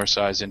smaller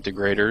size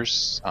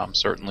integrators.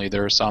 Certainly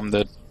there are some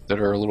that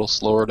are a little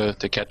slower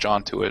to catch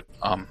on to it.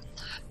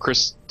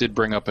 Chris did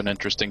bring up an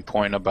interesting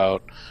point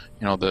about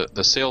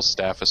the sales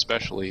staff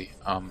especially.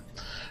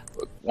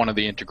 One of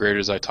the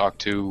integrators I talked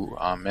to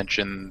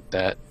mentioned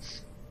that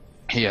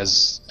he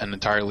has an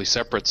entirely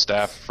separate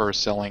staff for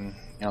selling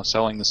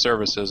the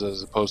services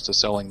as opposed to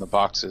selling the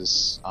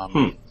boxes.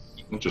 You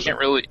can't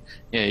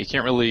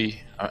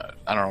really,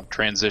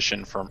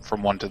 transition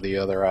from one to the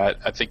other.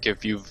 I think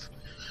if you've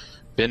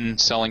been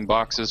selling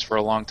boxes for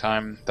a long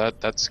time,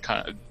 that's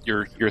kind of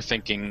you're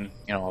thinking,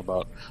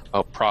 about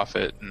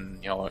profit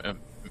and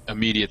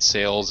immediate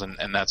sales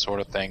and that sort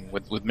of thing.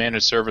 With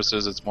managed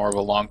services, it's more of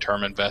a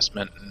long-term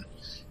investment, and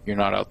you're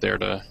not out there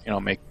to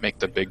make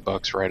the big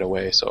bucks right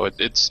away. So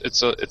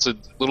it's a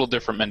little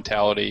different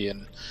mentality,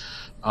 and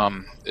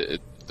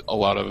a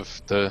lot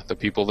of the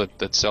people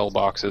that sell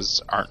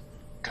boxes aren't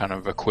kind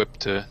of equipped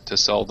to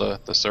sell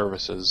the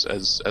services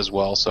as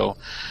well. So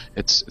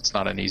it's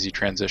not an easy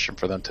transition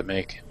for them to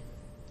make.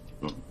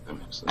 That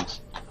makes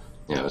sense.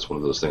 Yeah, that's one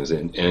of those things.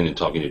 And in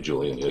talking to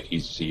Julian,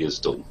 he is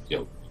still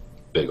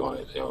big on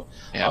it. Yeah,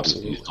 obviously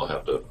absolutely.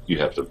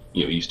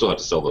 you still have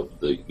to sell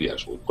the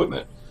actual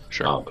equipment.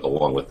 Sure. But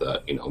along with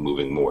that,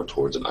 moving more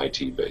towards an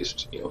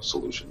IT-based,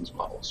 solutions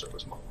model,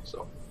 service model.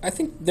 So I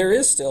think there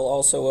is still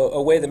also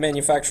a way the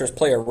manufacturers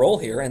play a role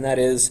here, and that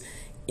is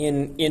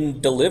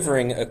in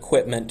delivering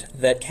equipment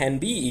that can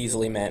be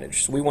easily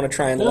managed. So we want to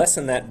try and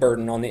lessen that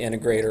burden on the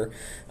integrator.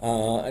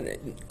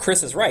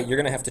 Chris is right. You're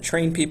going to have to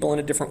train people in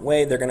a different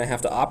way. They're going to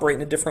have to operate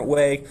in a different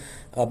way.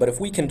 But if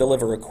we can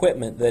deliver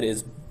equipment that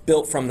is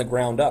built from the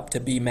ground up to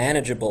be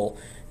manageable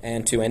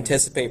and to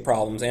anticipate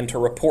problems and to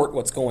report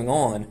what's going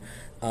on,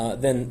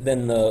 then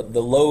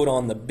the load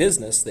on the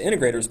business, the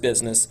integrator's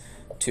business,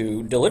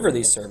 to deliver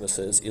these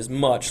services is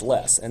much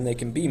less, and they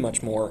can be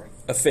much more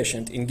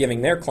efficient in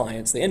giving their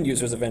clients, the end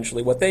users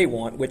eventually, what they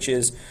want, which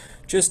is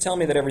just tell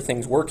me that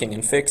everything's working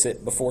and fix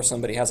it before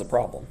somebody has a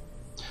problem.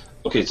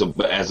 Okay, so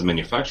but as a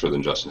manufacturer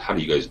then, Justin, how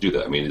do you guys do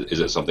that? I mean, is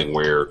it something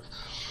where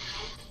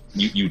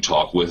you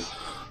talk with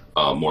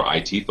more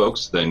IT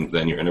folks than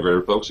your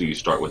integrator folks, or you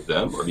start with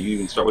them, or do you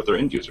even start with their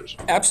end users?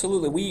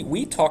 Absolutely.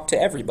 We talk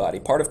to everybody.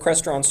 Part of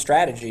Crestron's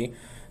strategy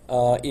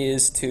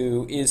is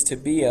to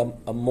be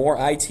a more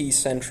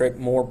IT-centric,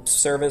 more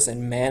service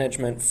and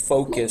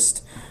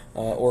management-focused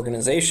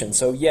organization.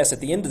 So yes, at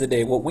the end of the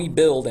day, what we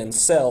build and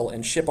sell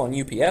and ship on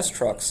UPS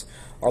trucks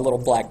are little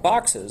black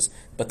boxes,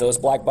 but those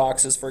black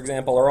boxes, for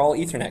example, are all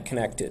Ethernet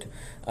connected.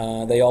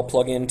 They all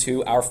plug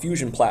into our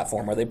Fusion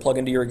platform, or they plug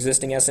into your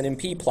existing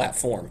SNMP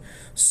platform,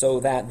 so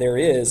that there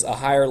is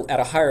at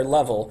a higher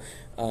level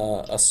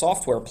a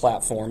software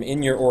platform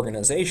in your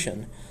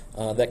organization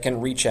that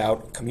can reach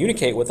out,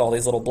 communicate with all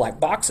these little black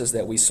boxes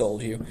that we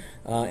sold you,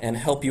 and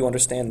help you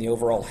understand the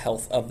overall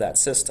health of that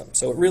system.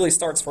 So it really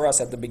starts for us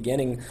at the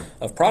beginning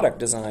of product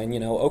design.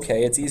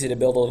 Okay, it's easy to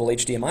build a little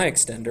HDMI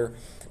extender,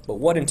 but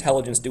what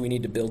intelligence do we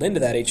need to build into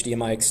that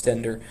HDMI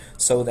extender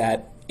so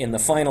that in the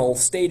final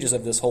stages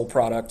of this whole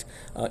product,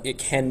 it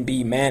can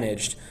be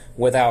managed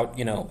without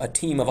a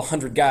team of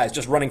 100 guys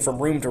just running from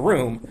room to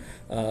room,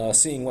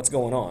 seeing what's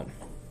going on.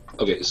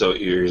 Okay, so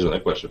here's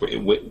another question for you.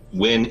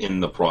 When in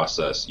the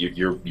process,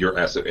 your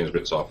asset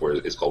management software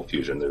is called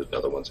Fusion. There's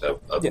other ones have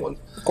other ones.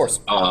 Of course.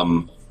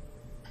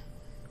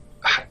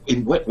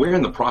 Where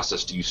in the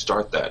process do you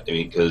start that? I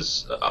mean,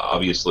 because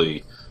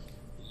obviously,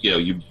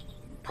 you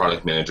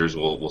product managers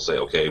will say,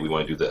 okay, we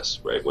want to do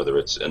this, right? Whether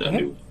it's a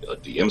new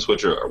DM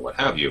switcher or what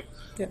have you.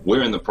 Yeah.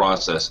 Where in the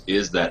process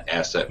is that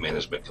asset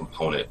management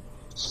component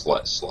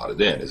slotted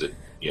in? Is it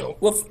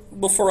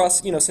Well, for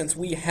us, since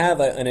we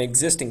have an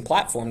existing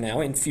platform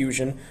now in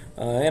Fusion,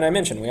 and I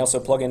mentioned we also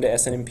plug into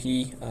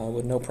SNMP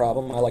with no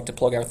problem. I like to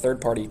plug our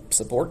third-party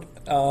support.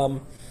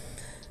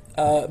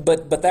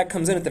 But that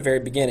comes in at the very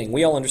beginning.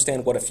 We all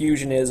understand what a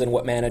Fusion is and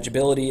what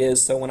manageability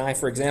is. So when I,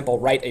 for example,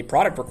 write a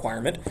product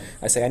requirement,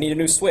 I say I need a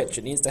new switch.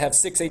 It needs to have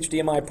 6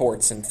 HDMI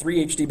ports and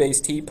 3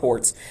 HD-base-T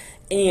ports.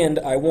 And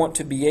I want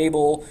to be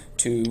able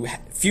to,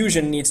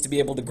 Fusion needs to be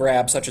able to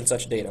grab such and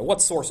such data.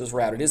 What source is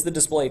routed? Is the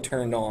display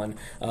turned on?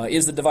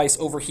 Is the device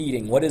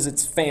overheating? What is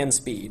its fan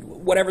speed?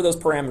 Whatever those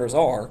parameters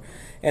are.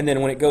 And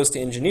then when it goes to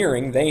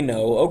engineering, they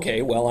know,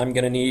 okay, well, I'm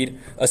going to need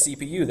a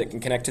CPU that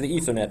can connect to the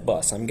Ethernet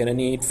bus. I'm going to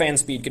need fan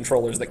speed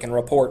controllers that can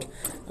report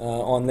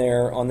on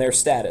their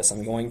status.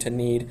 I'm going to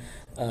need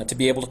to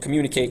be able to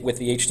communicate with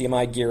the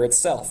HDMI gear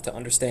itself to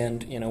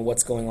understand,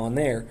 what's going on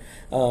there.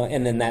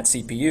 And then that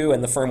CPU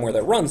and the firmware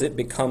that runs it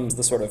becomes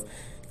the sort of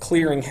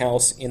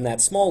clearinghouse in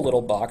that small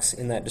little box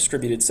in that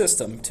distributed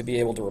system to be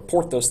able to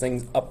report those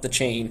things up the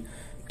chain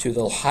to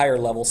the higher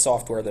level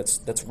software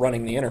that's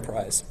running the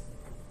enterprise.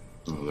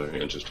 Oh,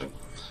 very interesting.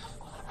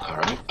 All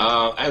right.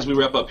 As we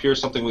wrap up here,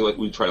 something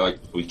we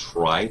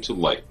try to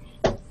let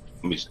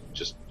me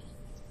just.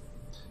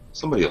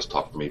 Somebody else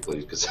talk for me,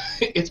 please, because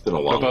it's been a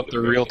long. What about the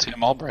real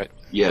Tim Albright?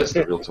 Yes,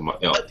 the real Tim.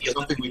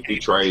 Something we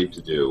try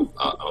to do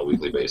on a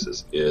weekly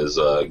basis is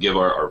give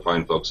our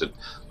fine folks,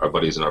 our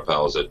buddies and our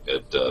pals at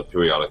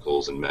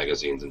periodicals and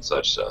magazines and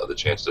such, the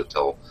chance to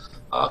tell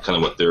kind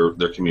of what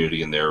their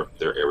community and their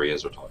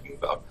areas are talking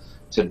about.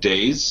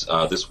 Today's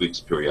this week's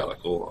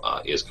periodical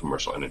is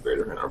Commercial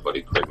Integrator, and our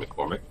buddy Craig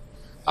McCormick,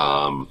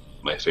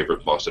 my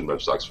favorite Boston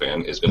Red Sox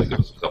fan, is going to give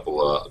us a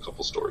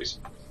couple stories.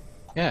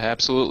 Yeah,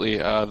 absolutely.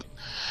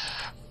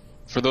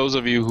 For those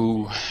of you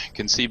who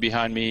can see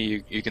behind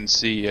me, you can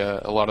see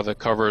a lot of the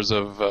covers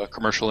of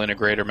Commercial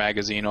Integrator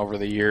magazine over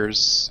the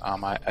years.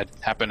 I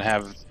happen to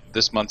have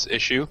this month's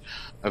issue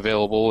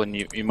available, and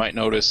you might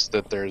notice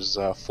that there's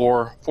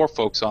four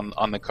folks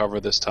on the cover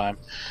this time.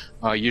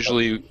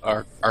 Usually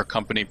our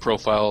company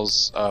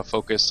profiles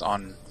focus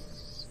on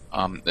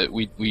that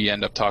we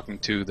end up talking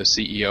to the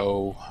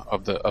CEO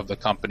of the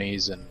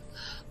companies, and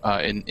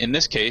in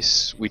this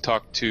case we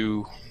talked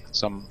to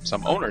some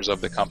owners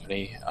of the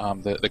company.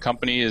 The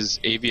company is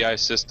AVI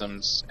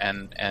Systems,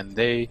 and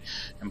they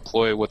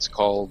employ what's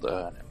called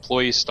an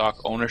employee stock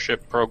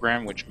ownership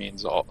program, which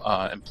means all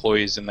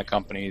employees in the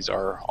companies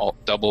are all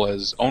double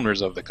as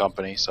owners of the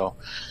company. So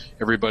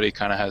everybody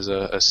kind of has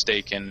a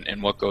stake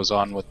in what goes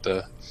on with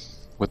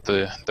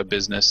the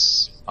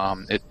business.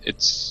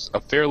 It's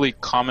a fairly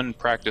common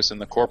practice in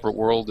the corporate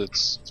world.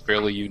 It's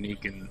fairly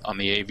unique on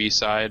the AV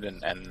side,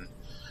 and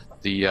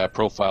the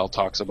profile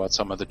talks about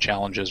some of the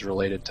challenges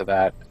related to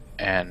that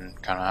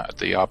and kind of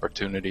the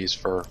opportunities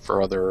for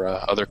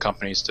other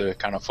companies to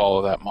kind of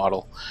follow that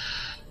model.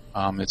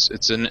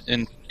 It's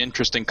an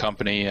interesting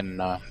company,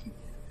 and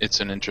it's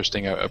an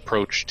interesting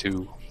approach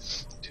to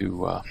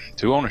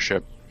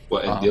ownership.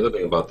 Well, and the other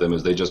thing about them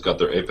is they just got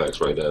their Apex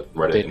right at.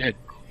 They did.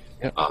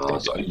 Yep.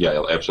 So yeah,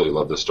 I absolutely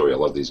love this story. I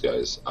love these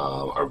guys.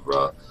 Our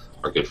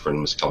good friend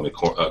Miss Kelly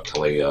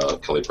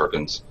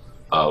Perkins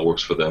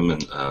works for them,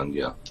 and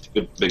yeah,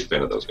 big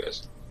fan of those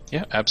guys.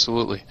 Yeah,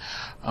 absolutely.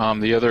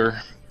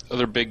 The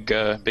other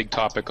big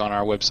topic on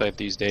our website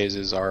these days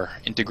is our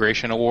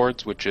integration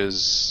awards, which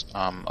is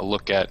a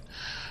look at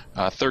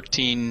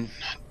 13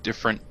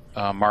 different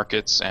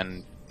markets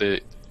and the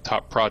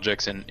top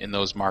projects in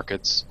those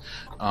markets.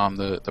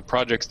 The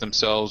projects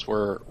themselves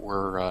were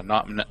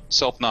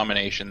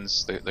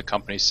self-nominations. The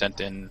company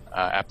sent in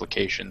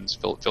applications,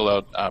 filled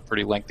out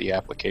pretty lengthy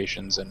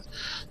applications, and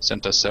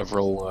sent us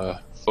several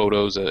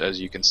photos,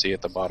 as you can see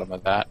at the bottom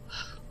of that,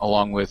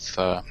 along with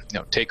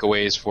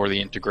takeaways for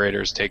the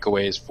integrators,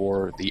 takeaways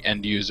for the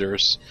end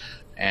users,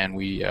 and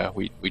we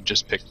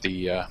just picked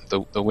the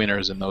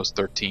winners in those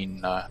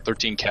 13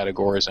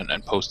 categories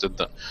and posted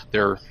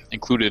they're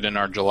included in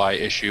our July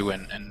issue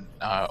and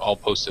all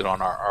posted on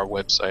our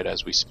website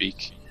as we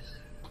speak.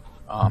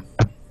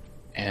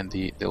 And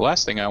the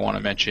last thing I want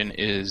to mention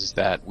is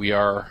that we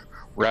are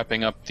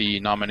wrapping up the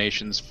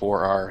nominations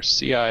for our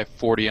CI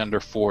 40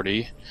 under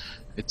 40.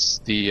 It's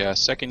the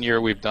second year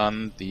we've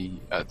done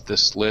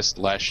this list.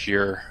 Last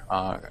year,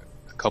 a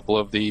couple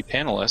of the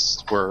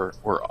panelists were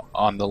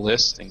on the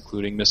list,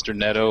 including Mr.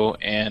 Neto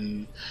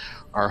and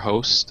our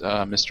host,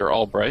 Mr.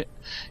 Albright.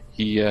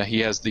 He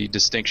has the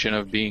distinction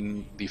of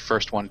being the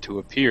first one to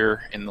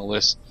appear in the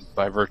list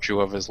by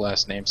virtue of his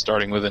last name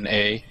starting with an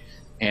A,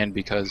 and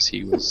because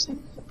he was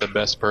the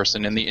best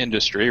person in the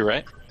industry,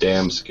 right?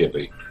 Damn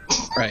Skippy.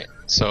 Right.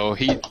 So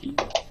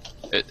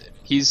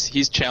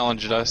he's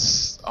challenged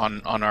us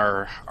on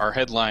our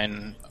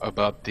headline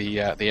about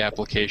the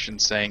application,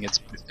 saying it's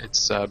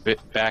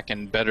back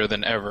and better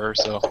than ever.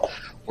 So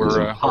it's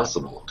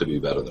impossible to be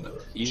better than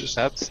ever.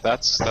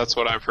 That's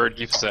what I've heard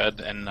you've said,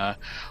 and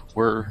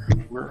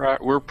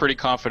we're pretty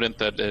confident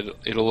that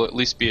it'll at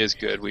least be as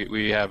good.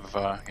 We have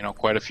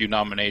quite a few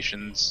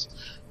nominations.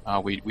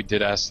 We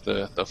did ask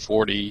the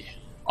 40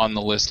 on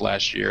the list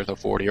last year, the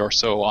 40 or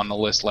so on the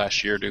list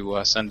last year, to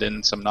send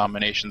in some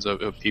nominations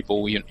of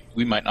people we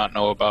might not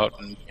know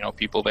about, and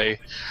people they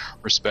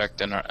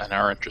respect and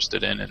are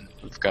interested in, and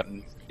we've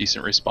gotten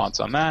decent response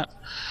on that.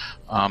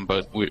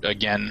 But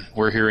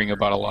we're hearing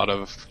about a lot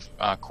of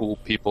cool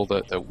people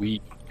that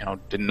we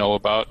didn't know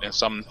about, and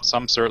some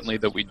certainly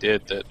that we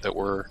did that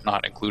were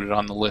not included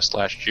on the list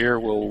last year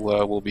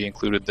will be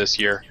included this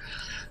year.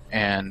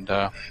 And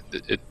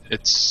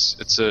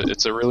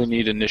it's a really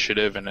neat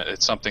initiative, and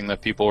it's something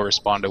that people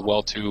responded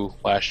well to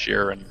last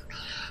year, and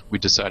we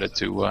decided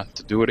to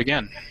do it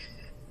again.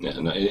 Yeah,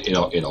 and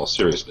in all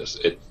seriousness,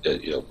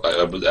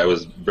 I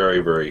was very,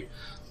 very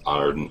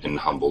honored and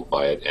humbled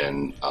by it,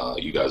 and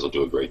you guys will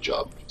do a great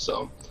job.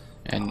 So.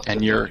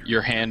 And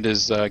your hand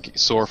is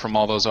sore from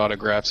all those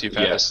autographs you've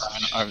had to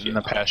sign in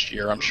the past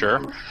year, I'm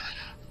sure.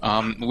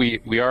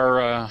 We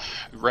are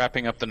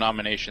wrapping up the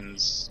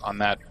nominations on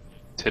that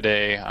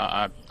today.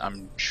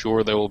 I'm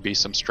sure there will be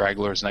some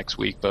stragglers next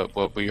week,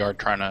 but we are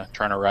trying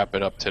to wrap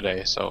it up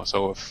today.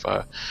 So if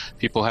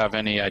people have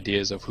any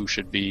ideas of who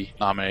should be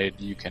nominated,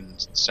 you can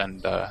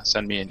send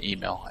me an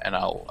email, and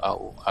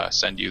I'll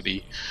send you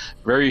the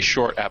very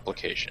short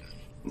application.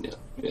 Yeah,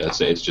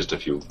 it's just a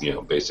few,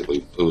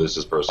 basically, who is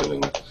this person,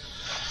 and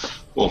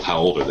how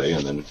old are they,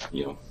 and then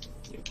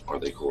are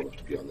they cool enough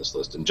to be on this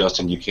list? And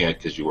Justin, you can't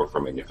because you work for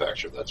a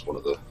manufacturer. That's one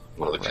of the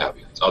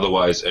caveats.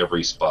 Otherwise,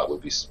 every spot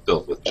would be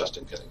filled with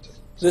Justin Kennington.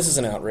 This is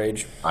an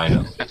outrage. I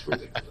know, it's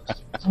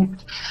ridiculous.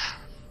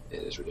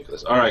 It is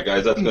ridiculous. All right,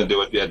 guys, that's going to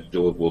do it. Yeah,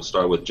 we'll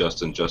start with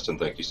Justin. Justin,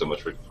 thank you so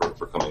much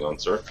for coming on,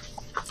 sir.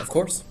 Of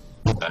course.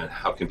 And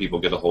how can people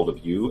get a hold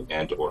of you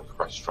and/or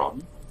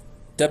Crestron?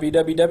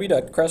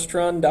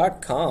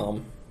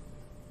 www.crestron.com.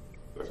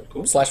 Very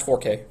cool.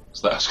 /4K.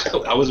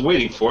 I was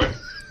waiting for it.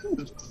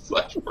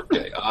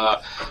 /4K.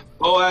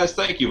 Boaz,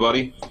 thank you,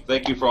 buddy.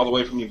 Thank you for all the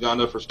way from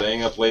Uganda for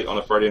staying up late on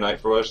a Friday night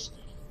for us.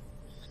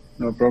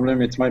 No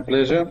problem. It's my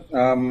pleasure.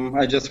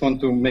 I just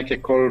want to make a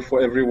call for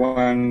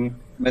everyone,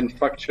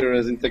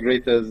 manufacturers,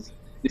 integrators.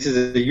 This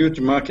is a huge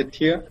market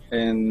here,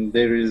 and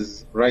there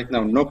is right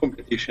now no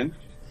competition.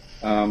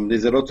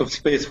 There's a lot of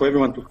space for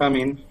everyone to come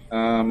in.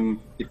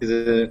 It is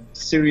a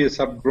serious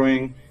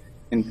upgrowing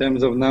in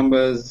terms of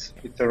numbers.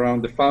 It's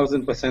around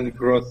 1,000%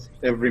 growth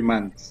every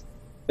month.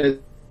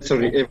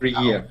 Every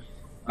year.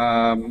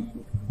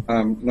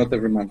 Not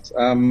every month.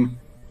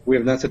 We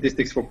have done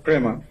statistics for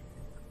Prema,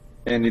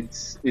 and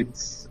it's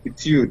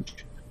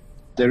huge.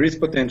 There is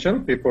potential.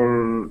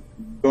 People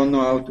don't know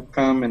how to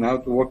come and how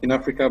to work in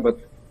Africa, but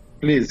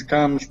please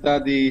come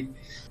study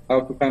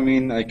how to come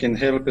in. I can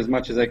help as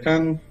much as I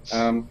can.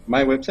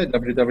 My website,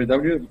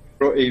 www.proav.ug,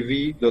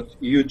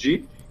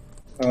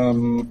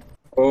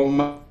 or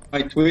my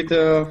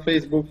Twitter,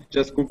 Facebook,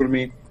 just Google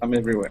me. I'm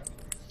everywhere.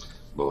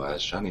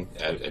 Boaz Shani,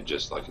 and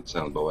just like it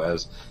sounds,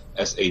 Boaz,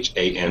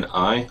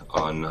 Shani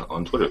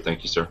on Twitter.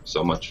 Thank you, sir,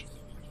 so much.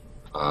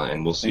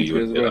 And we'll see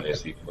you at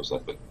ISE most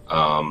likely.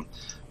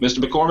 Mr.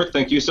 McCormick,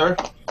 thank you, sir.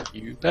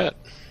 You bet.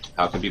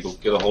 How can people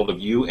get a hold of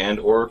you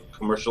and/or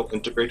Commercial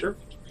Integrator?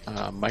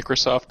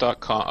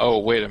 Microsoft.com. Oh,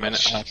 wait a minute.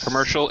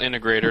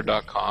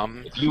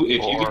 Commercialintegrator.com.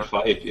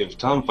 If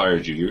Tom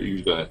fires you,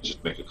 you're gonna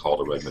just make a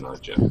call to Redmond,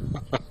 aren't you?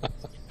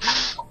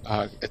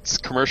 It's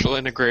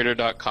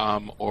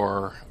commercialintegrator.com,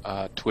 or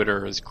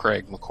Twitter is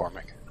Craig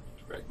McCormick.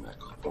 Craig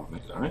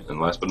McCormick. All right. And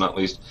last but not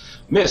least,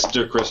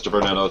 Mr.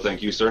 Christopher Netto.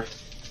 Thank you, sir.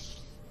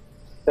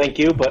 Thank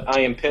you, but I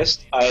am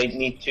pissed. I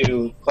need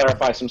to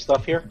clarify some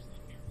stuff here.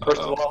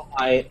 First of all,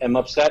 I am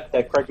upset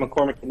that Craig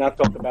McCormick did not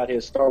talk about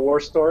his Star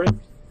Wars story.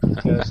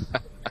 Because I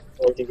look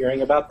forward to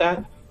hearing about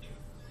that.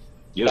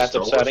 Yes,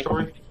 Star Wars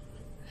story?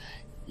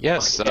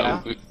 Yes.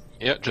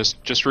 Yeah,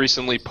 just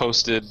recently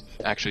posted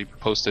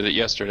it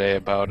yesterday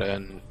about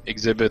an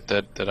exhibit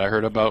that I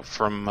heard about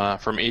from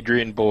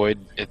Adrian Boyd.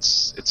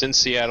 It's in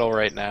Seattle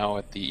right now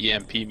at the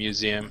EMP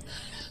Museum.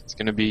 It's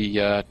going to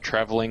be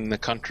traveling the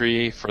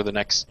country for the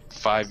next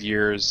 5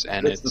 years,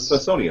 and it's the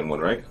Smithsonian one,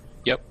 right?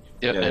 Yep.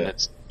 Yeah, and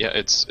it's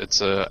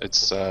a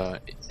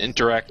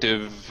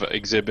interactive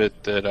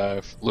exhibit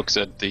that looks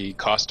at the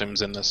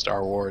costumes in the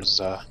Star Wars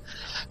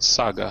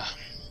saga.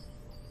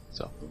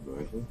 So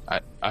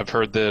I've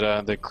heard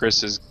that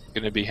Chris is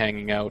going to be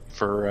hanging out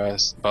for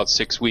about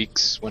 6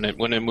 weeks when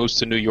it moves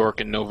to New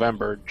York in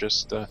November.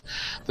 Just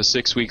the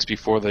 6 weeks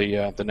before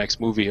the next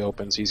movie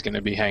opens, he's going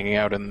to be hanging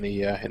out in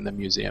the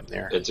museum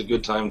there. It's a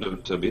good time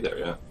to be there.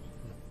 Yeah.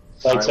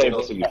 What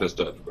else are you pissed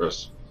at,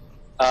 Chris?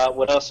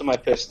 What else am I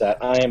pissed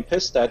at? I am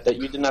pissed at that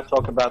you did not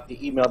talk about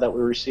the email that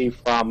we received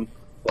from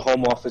the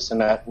Home Office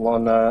in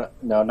Altona,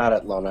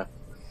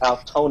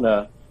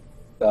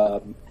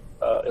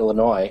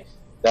 Illinois,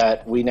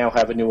 that we now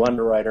have a new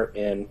underwriter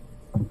in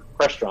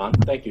Crestron.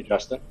 Thank you,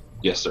 Justin.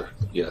 Yes, sir.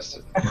 Yes.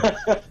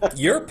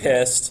 You're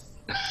pissed.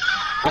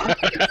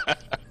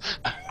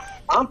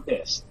 I'm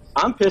pissed.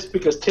 I'm pissed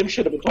because Tim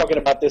should have been talking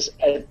about this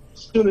as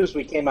soon as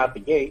we came out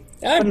the gate.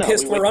 I'm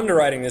pissed we're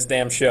underwriting this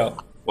damn show.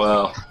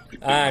 Well,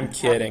 I'm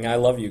kidding. I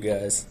love you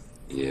guys.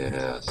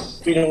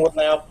 Yes. We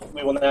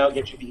will now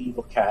get you the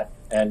Evil Cat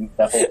and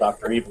that whole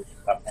Dr. Evil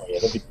stuff for you.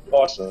 It'll be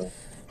awesome.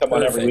 Come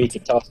on every week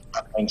and tell us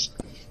about things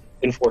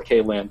in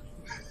 4K land.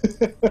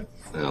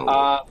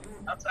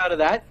 Outside of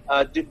that,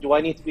 do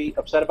I need to be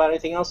upset about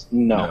anything else?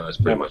 No, that's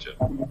pretty much it.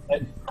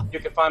 You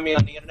can find me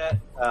on the internet,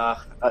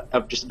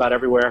 just about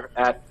everywhere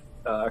at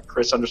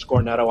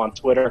Chris_Netto on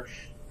Twitter.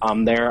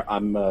 I'm there.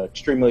 I'm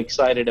extremely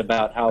excited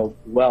about how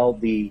well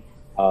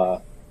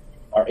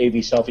our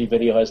AV selfie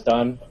video has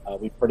done.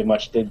 We pretty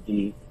much did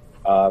the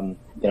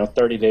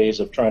 30 days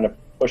of trying to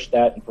push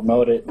that and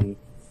promote it, and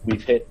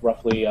we've hit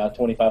roughly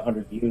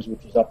 2,500 views,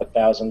 which is up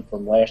 1,000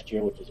 from last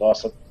year, which is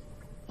awesome.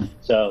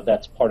 So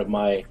that's part of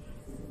my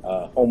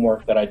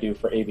homework that I do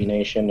for AV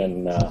Nation,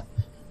 and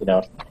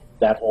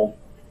that whole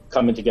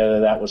coming together,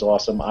 that was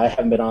awesome. I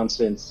haven't been on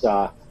since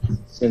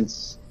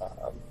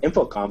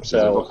Infocom,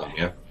 so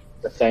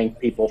to thank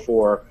people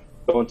for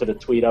going to the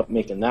tweet up,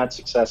 making that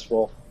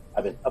successful.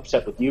 I've been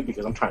upset with you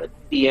because I'm trying to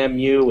DM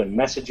you and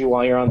message you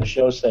while you're on the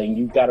show saying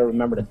you've got to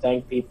remember to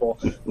thank people,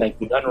 thank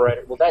the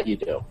underwriter. Well, that you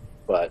do,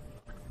 but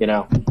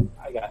I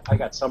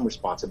got some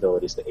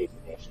responsibilities to AV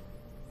Nation.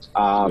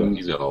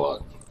 He's got a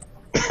lot.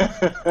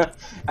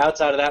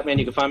 Outside of that, man,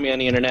 you can find me on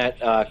the internet,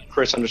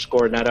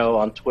 Chris_Netto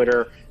on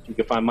Twitter. You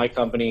can find my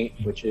company,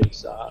 which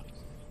is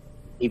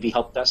AV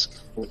Help Desk,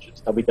 which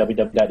is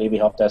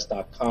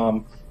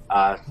www.avhelpdesk.com.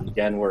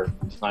 Again, we're a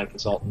design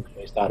consultant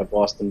based out of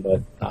Boston,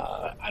 but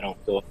I don't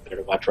go up there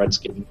to watch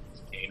Redskins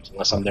games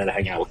unless I'm there to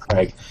hang out with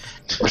Craig.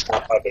 We're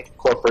stopped by the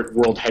corporate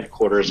world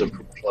headquarters of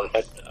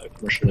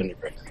Commercial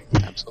Integrator.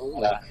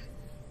 Absolutely.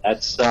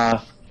 That's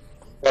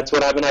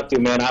what I've been up to,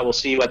 man. I will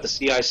see you at the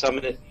CI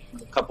Summit in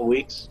a couple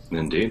weeks.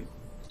 Indeed.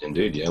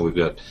 Yeah, we've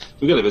got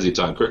a busy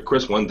time.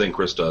 Chris, one thing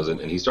Chris does, and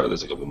he started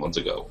this a couple months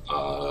ago.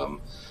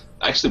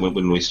 Actually,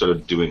 when we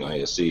started doing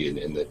ISE,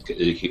 and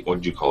what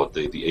did you call it?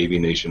 The AV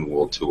Nation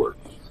World Tour.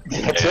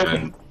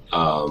 And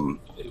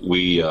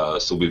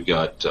we've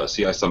got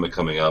CI Summit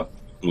coming up.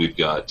 We've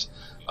got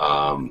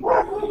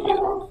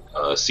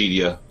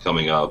CEDIA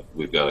coming up.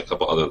 We've got a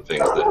couple other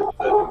things that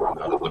we're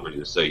not at liberty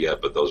to say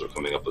yet, but those are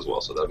coming up as well,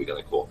 so that'll be kind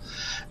of cool.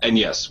 And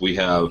yes, we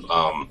have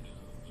a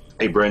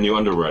brand new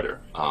underwriter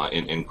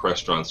in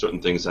Crestron.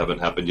 Certain things haven't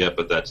happened yet,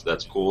 but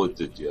that's cool.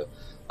 To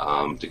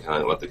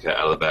kind of let the cat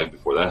out of the bag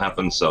before that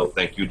happens. So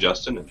thank you,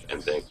 Justin,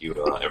 and thank you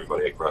to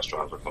everybody at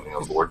Crestron for coming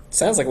on board.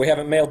 Sounds like we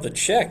haven't mailed the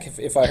check,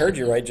 if I heard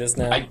you right just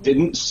now. I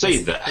didn't say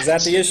that. Is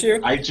that the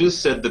issue? I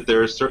just said that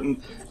there are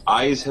certain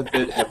I's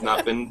have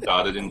not been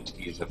dotted and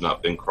T's have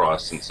not been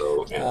crossed, and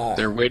so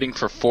they're waiting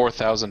for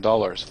 $4,000,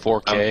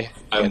 4K.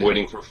 I'm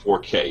waiting for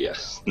 4K.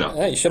 Yes. No.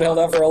 Yeah, you should have held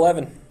out for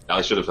 11.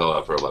 I should have held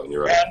out for 11.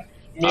 You're right.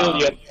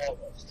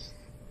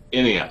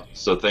 Anyhow,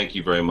 so thank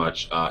you very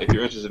much. If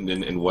you're interested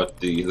in what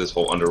this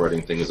whole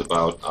underwriting thing is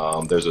about,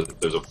 there's a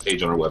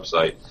page on our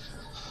website,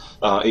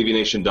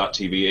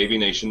 avnation.tv,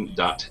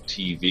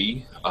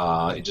 avnation.tv.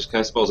 It just kind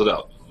of spells it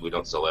out. We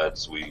don't sell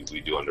ads. We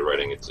do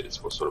underwriting. It's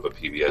for sort of a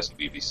PBS,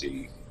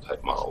 BBC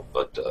type model.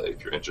 But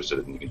if you're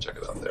interested, you can check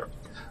it out there.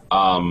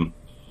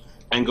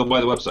 And go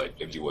by the website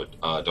if you would.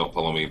 Don't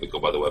follow me, but go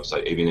by the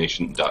website,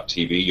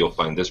 avnation.tv. You'll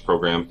find this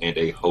program and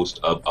a host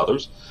of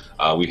others.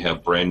 We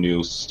have brand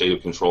new State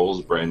of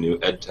Controls, brand new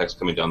ed techs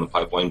coming down the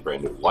pipeline,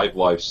 brand new Live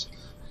Lives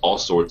all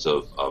sorts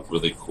of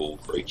really cool,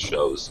 great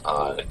shows.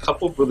 And a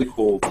couple of really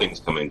cool things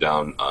coming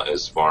down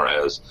as far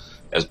as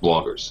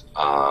bloggers.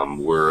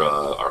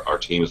 Our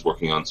team is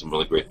working on some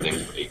really great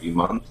things for AV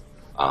Month.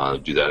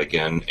 Do that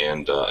again,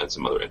 and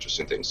some other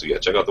interesting things. So yeah,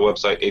 check out the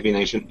website,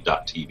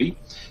 avnation.tv.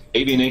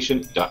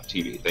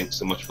 avnation.tv. Thanks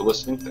so much for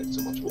listening. Thanks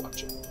so much for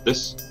watching.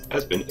 This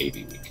has been AV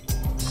Week.